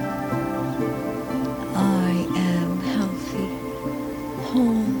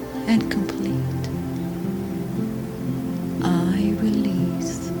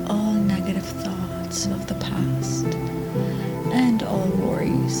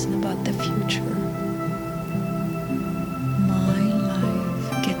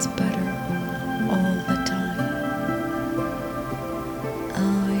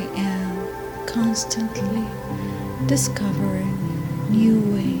constantly discovering new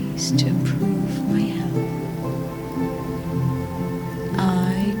ways to improve my health.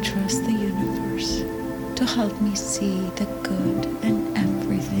 I trust the universe to help me see the good in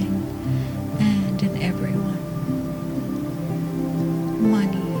everything and in everyone.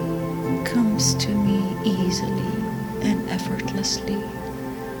 Money comes to me easily and effortlessly.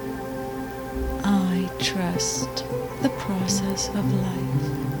 I trust the process of life.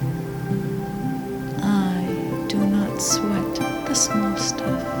 I do not sweat the small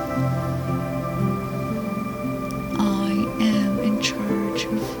stuff. I am in charge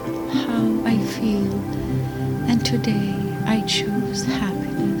of how I feel, and today I choose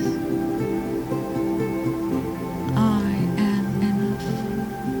happiness. I am enough.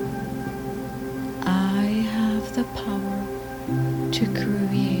 I have the power to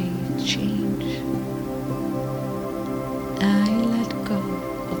create change. I let go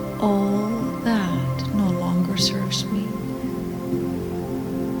of all that no longer serves me.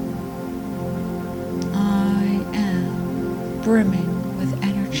 I am brimming with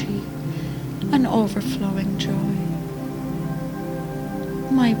energy and overflowing joy.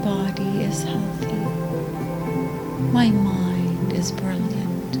 My body is healthy. My mind is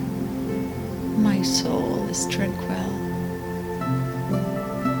brilliant. My soul is tranquil.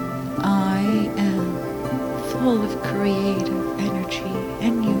 I am full of creative energy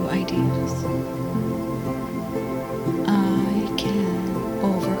and new ideas. I can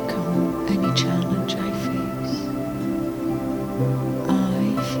overcome any challenge I face. I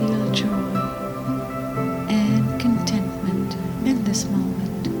feel joy and contentment in this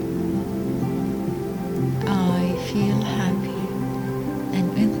moment. I feel happy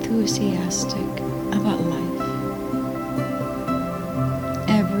and enthusiastic about life.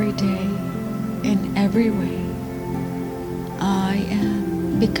 Every day, in every way, I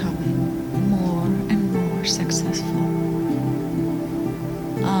am becoming more and more successful.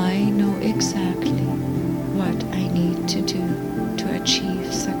 I know exactly what I need to do to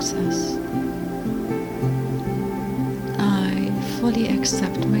achieve success. I fully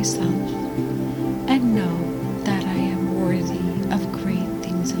accept myself and know that I am worthy of great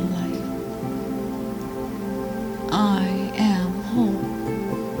things in life. I am whole.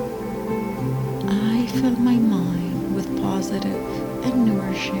 I fill my mind with positive and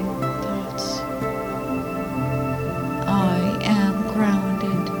nourishing thoughts. I am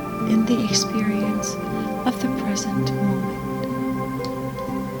grounded in the experience of the present moment.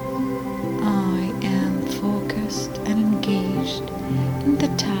 I am focused and engaged in the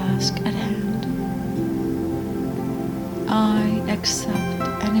task at hand. I accept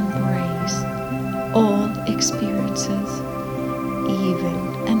and embrace all experiences, even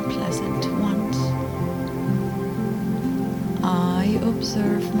unpleasant ones. I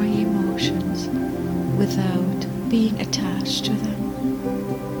observe my emotions without being attached to them.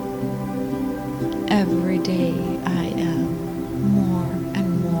 Every day I am more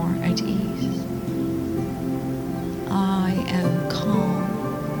and more at ease. I am calm,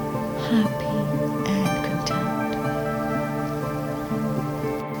 happy, and content.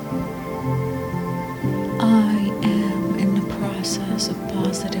 I am in the process of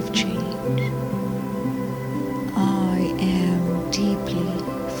positive change. I am deeply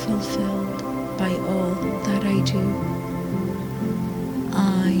fulfilled by all that I do.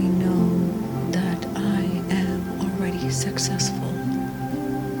 I know that I am already successful.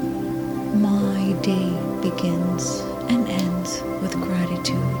 My day begins and ends with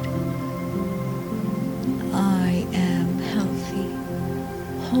gratitude. I am healthy,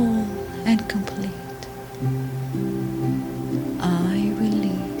 whole, and complete. I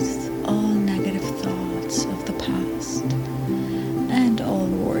release all negative thoughts of the past and all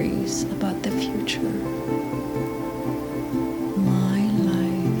worries about the future. My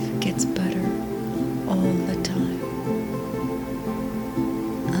life gets better all the time.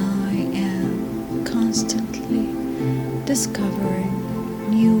 I am constantly discovering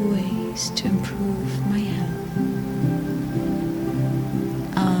new ways to improve my health.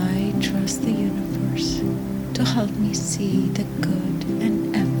 I trust the universe to help me see the good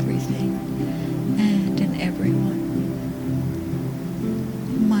in everything and in everyone.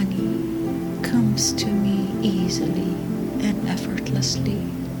 Money comes to me easily and effortlessly.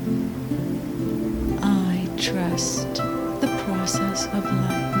 I trust the process of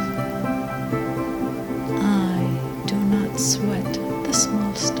life. I do not sweat the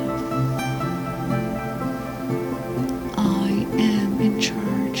small stuff. I am in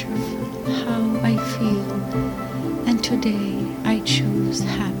charge of how I feel, and today I choose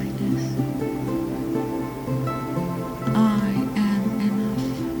happiness. I am enough.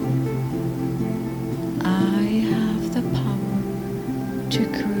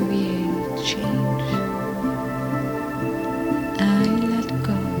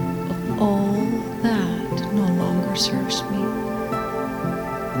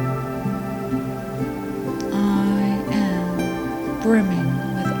 brimming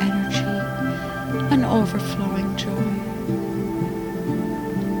with energy and overflowing joy.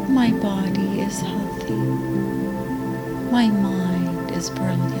 My body is healthy. My mind is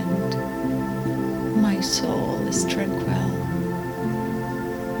brilliant. My soul is tranquil.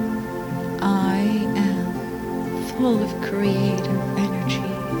 I am full of creative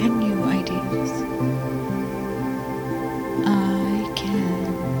energy and new ideas. I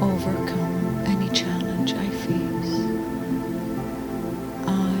can overcome any challenge I face.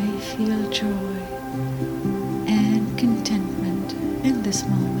 I feel joy and contentment in this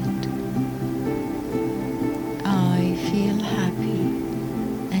moment. I feel happy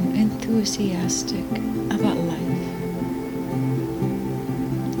and enthusiastic about life.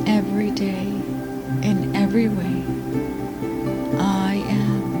 Every day, in every way, I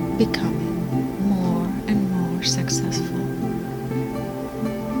am becoming more and more successful.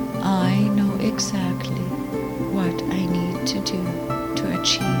 I know exactly what I need to do to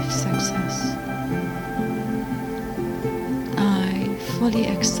achieve success. I fully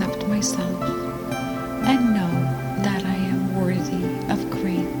accept myself and know that I am worthy of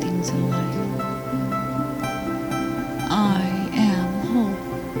great things in life. I am whole.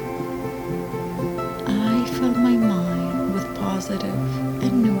 I fill my mind with positive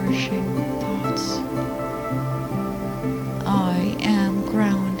and nourishing thoughts. I am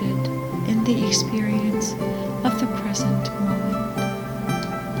grounded in the experience of the present moment.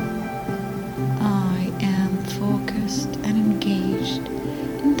 I am focused and engaged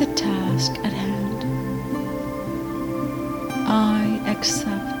in the task at hand. I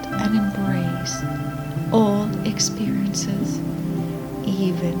accept and embrace all experiences,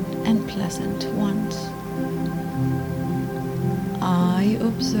 even unpleasant ones. I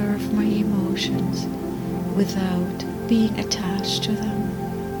observe my emotions without being attached to them.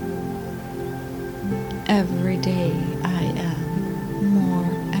 Every day I am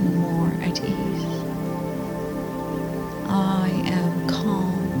more and more at ease. I am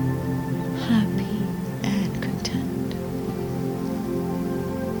calm, happy, and content.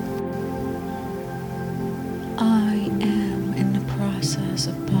 I am in the process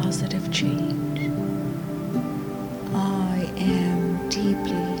of positive change. I am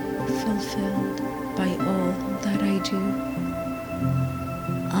deeply fulfilled by all that I do.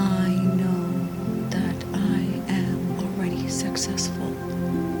 I know that I am already successful.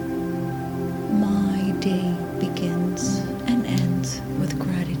 My day begins and ends with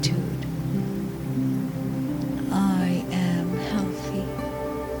gratitude. I am healthy,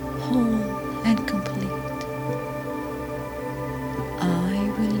 whole, and complete. I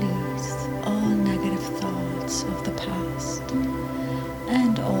release all negative thoughts of the past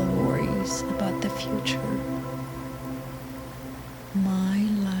and all worries about the future. My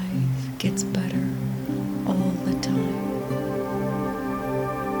life gets better all the time.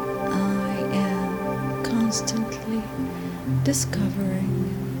 I am constantly discovering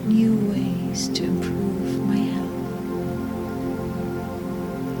new ways to improve my health.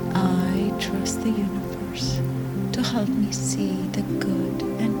 I trust the universe to help me see the good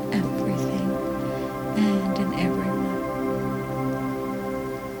in everything and in everyone.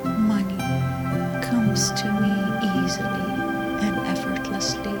 Money comes to me easily and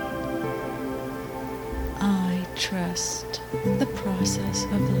effortlessly. I trust the process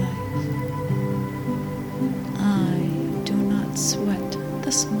of life. I do not sweat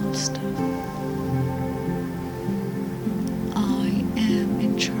the small stuff. I am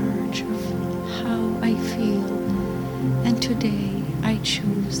in charge of how I feel, and today I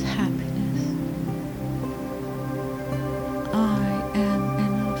choose happiness. I am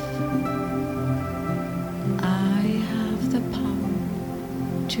enough. I have the power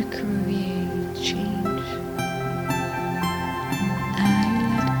to create change. I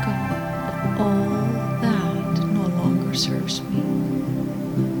let go of all that no longer serves me.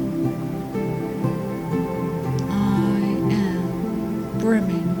 I am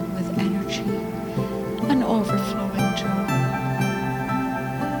brimming with energy and overflowing joy.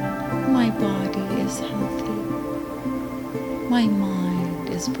 My body is healthy. My mind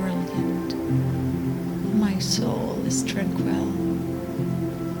is brilliant. My soul is tranquil.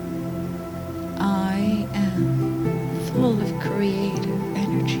 I am full of creative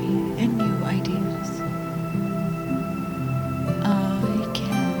energy and new ideas. I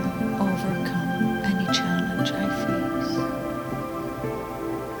can overcome any challenge I face.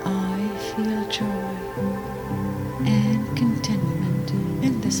 I feel joy and contentment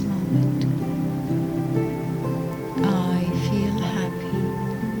in this moment. I feel happy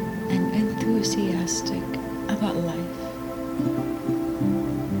and enthusiastic about life.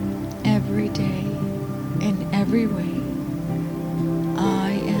 Every day, in every way,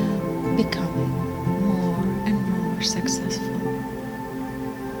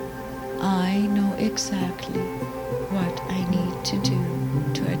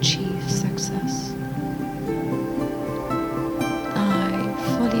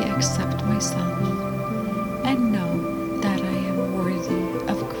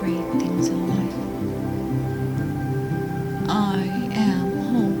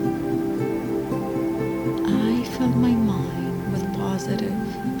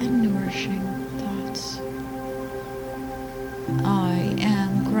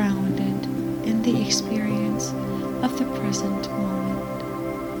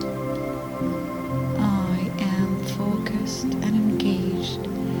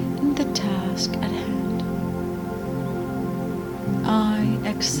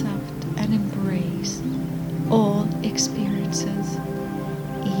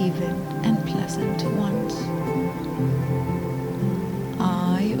 even and pleasant ones.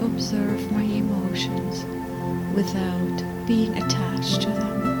 I observe my emotions without being attached to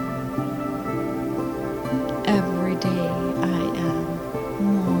them. Every day I am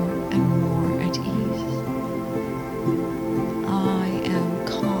more and more at ease. I am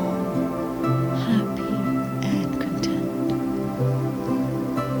calm, happy, and content.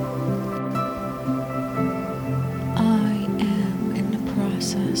 I am in the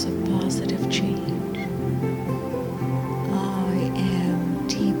process of positive change. I am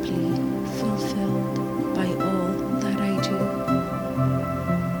deeply fulfilled by all that I do.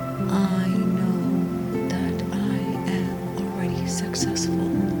 I know that I am already successful.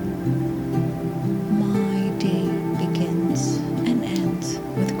 My day begins and ends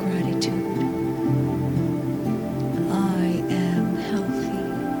with gratitude. I am healthy,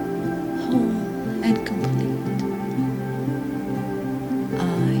 whole, and complete. I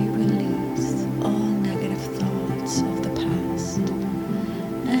release all negative thoughts of the past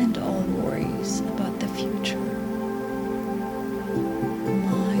and all worries about the future.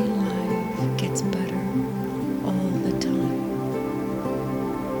 My life gets better all the time.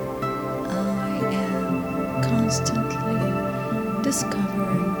 I am constantly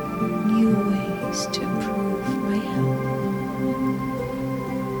discovering new ways to improve my health.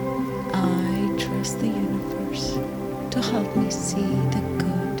 I trust the universe to help me see the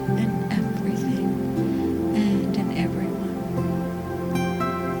good in everything and in everyone.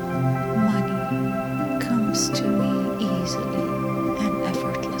 Money comes to me easily and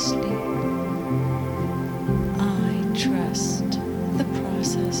effortlessly. I trust the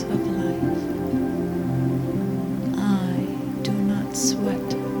process of life. I do not sweat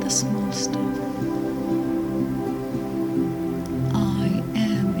the small stuff. I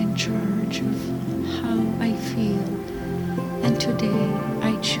am in charge of how I feel, and today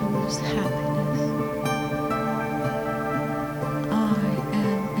I choose happiness. I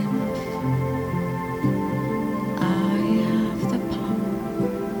am enough. I have the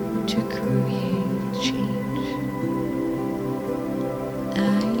power to create change. I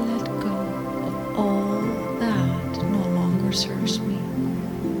let go of all that no longer serves me.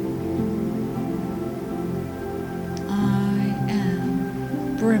 I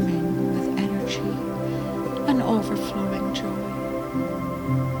am brimming with energy and overflowing joy.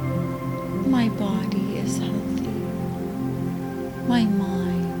 My body is healthy. My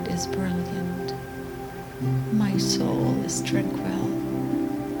mind is brilliant. My soul is tranquil.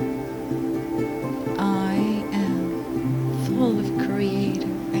 I am full of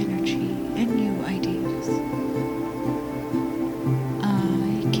creative energy and new ideas.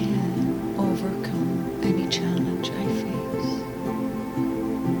 I can overcome any challenge I face.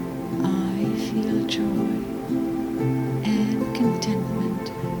 I feel joy and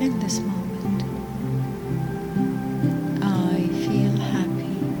contentment in this moment. I feel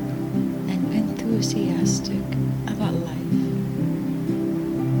happy and enthusiastic about life.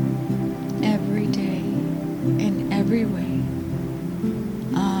 Every day, in every way,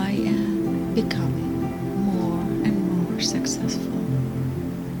 I am becoming more and more successful.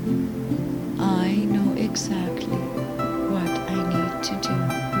 I know exactly what I need to do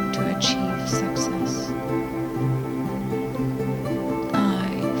to achieve success. I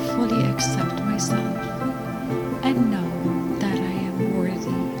fully accept myself and know that I am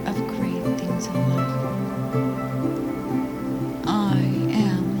worthy of great things in life. I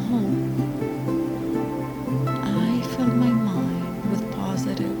am whole. I fill my mind with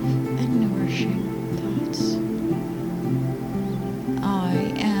positive and nourishing thoughts. I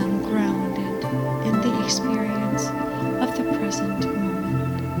am grounded in the experience of the present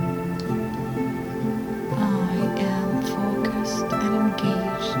moment. I am focused and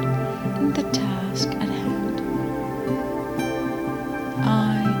engaged in the task at hand.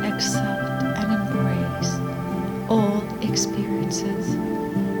 I accept and embrace all experiences,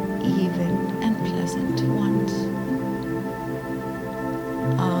 even and pleasant ones.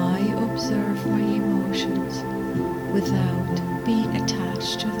 I observe my emotions without being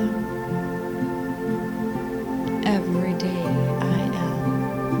attached to them. Every day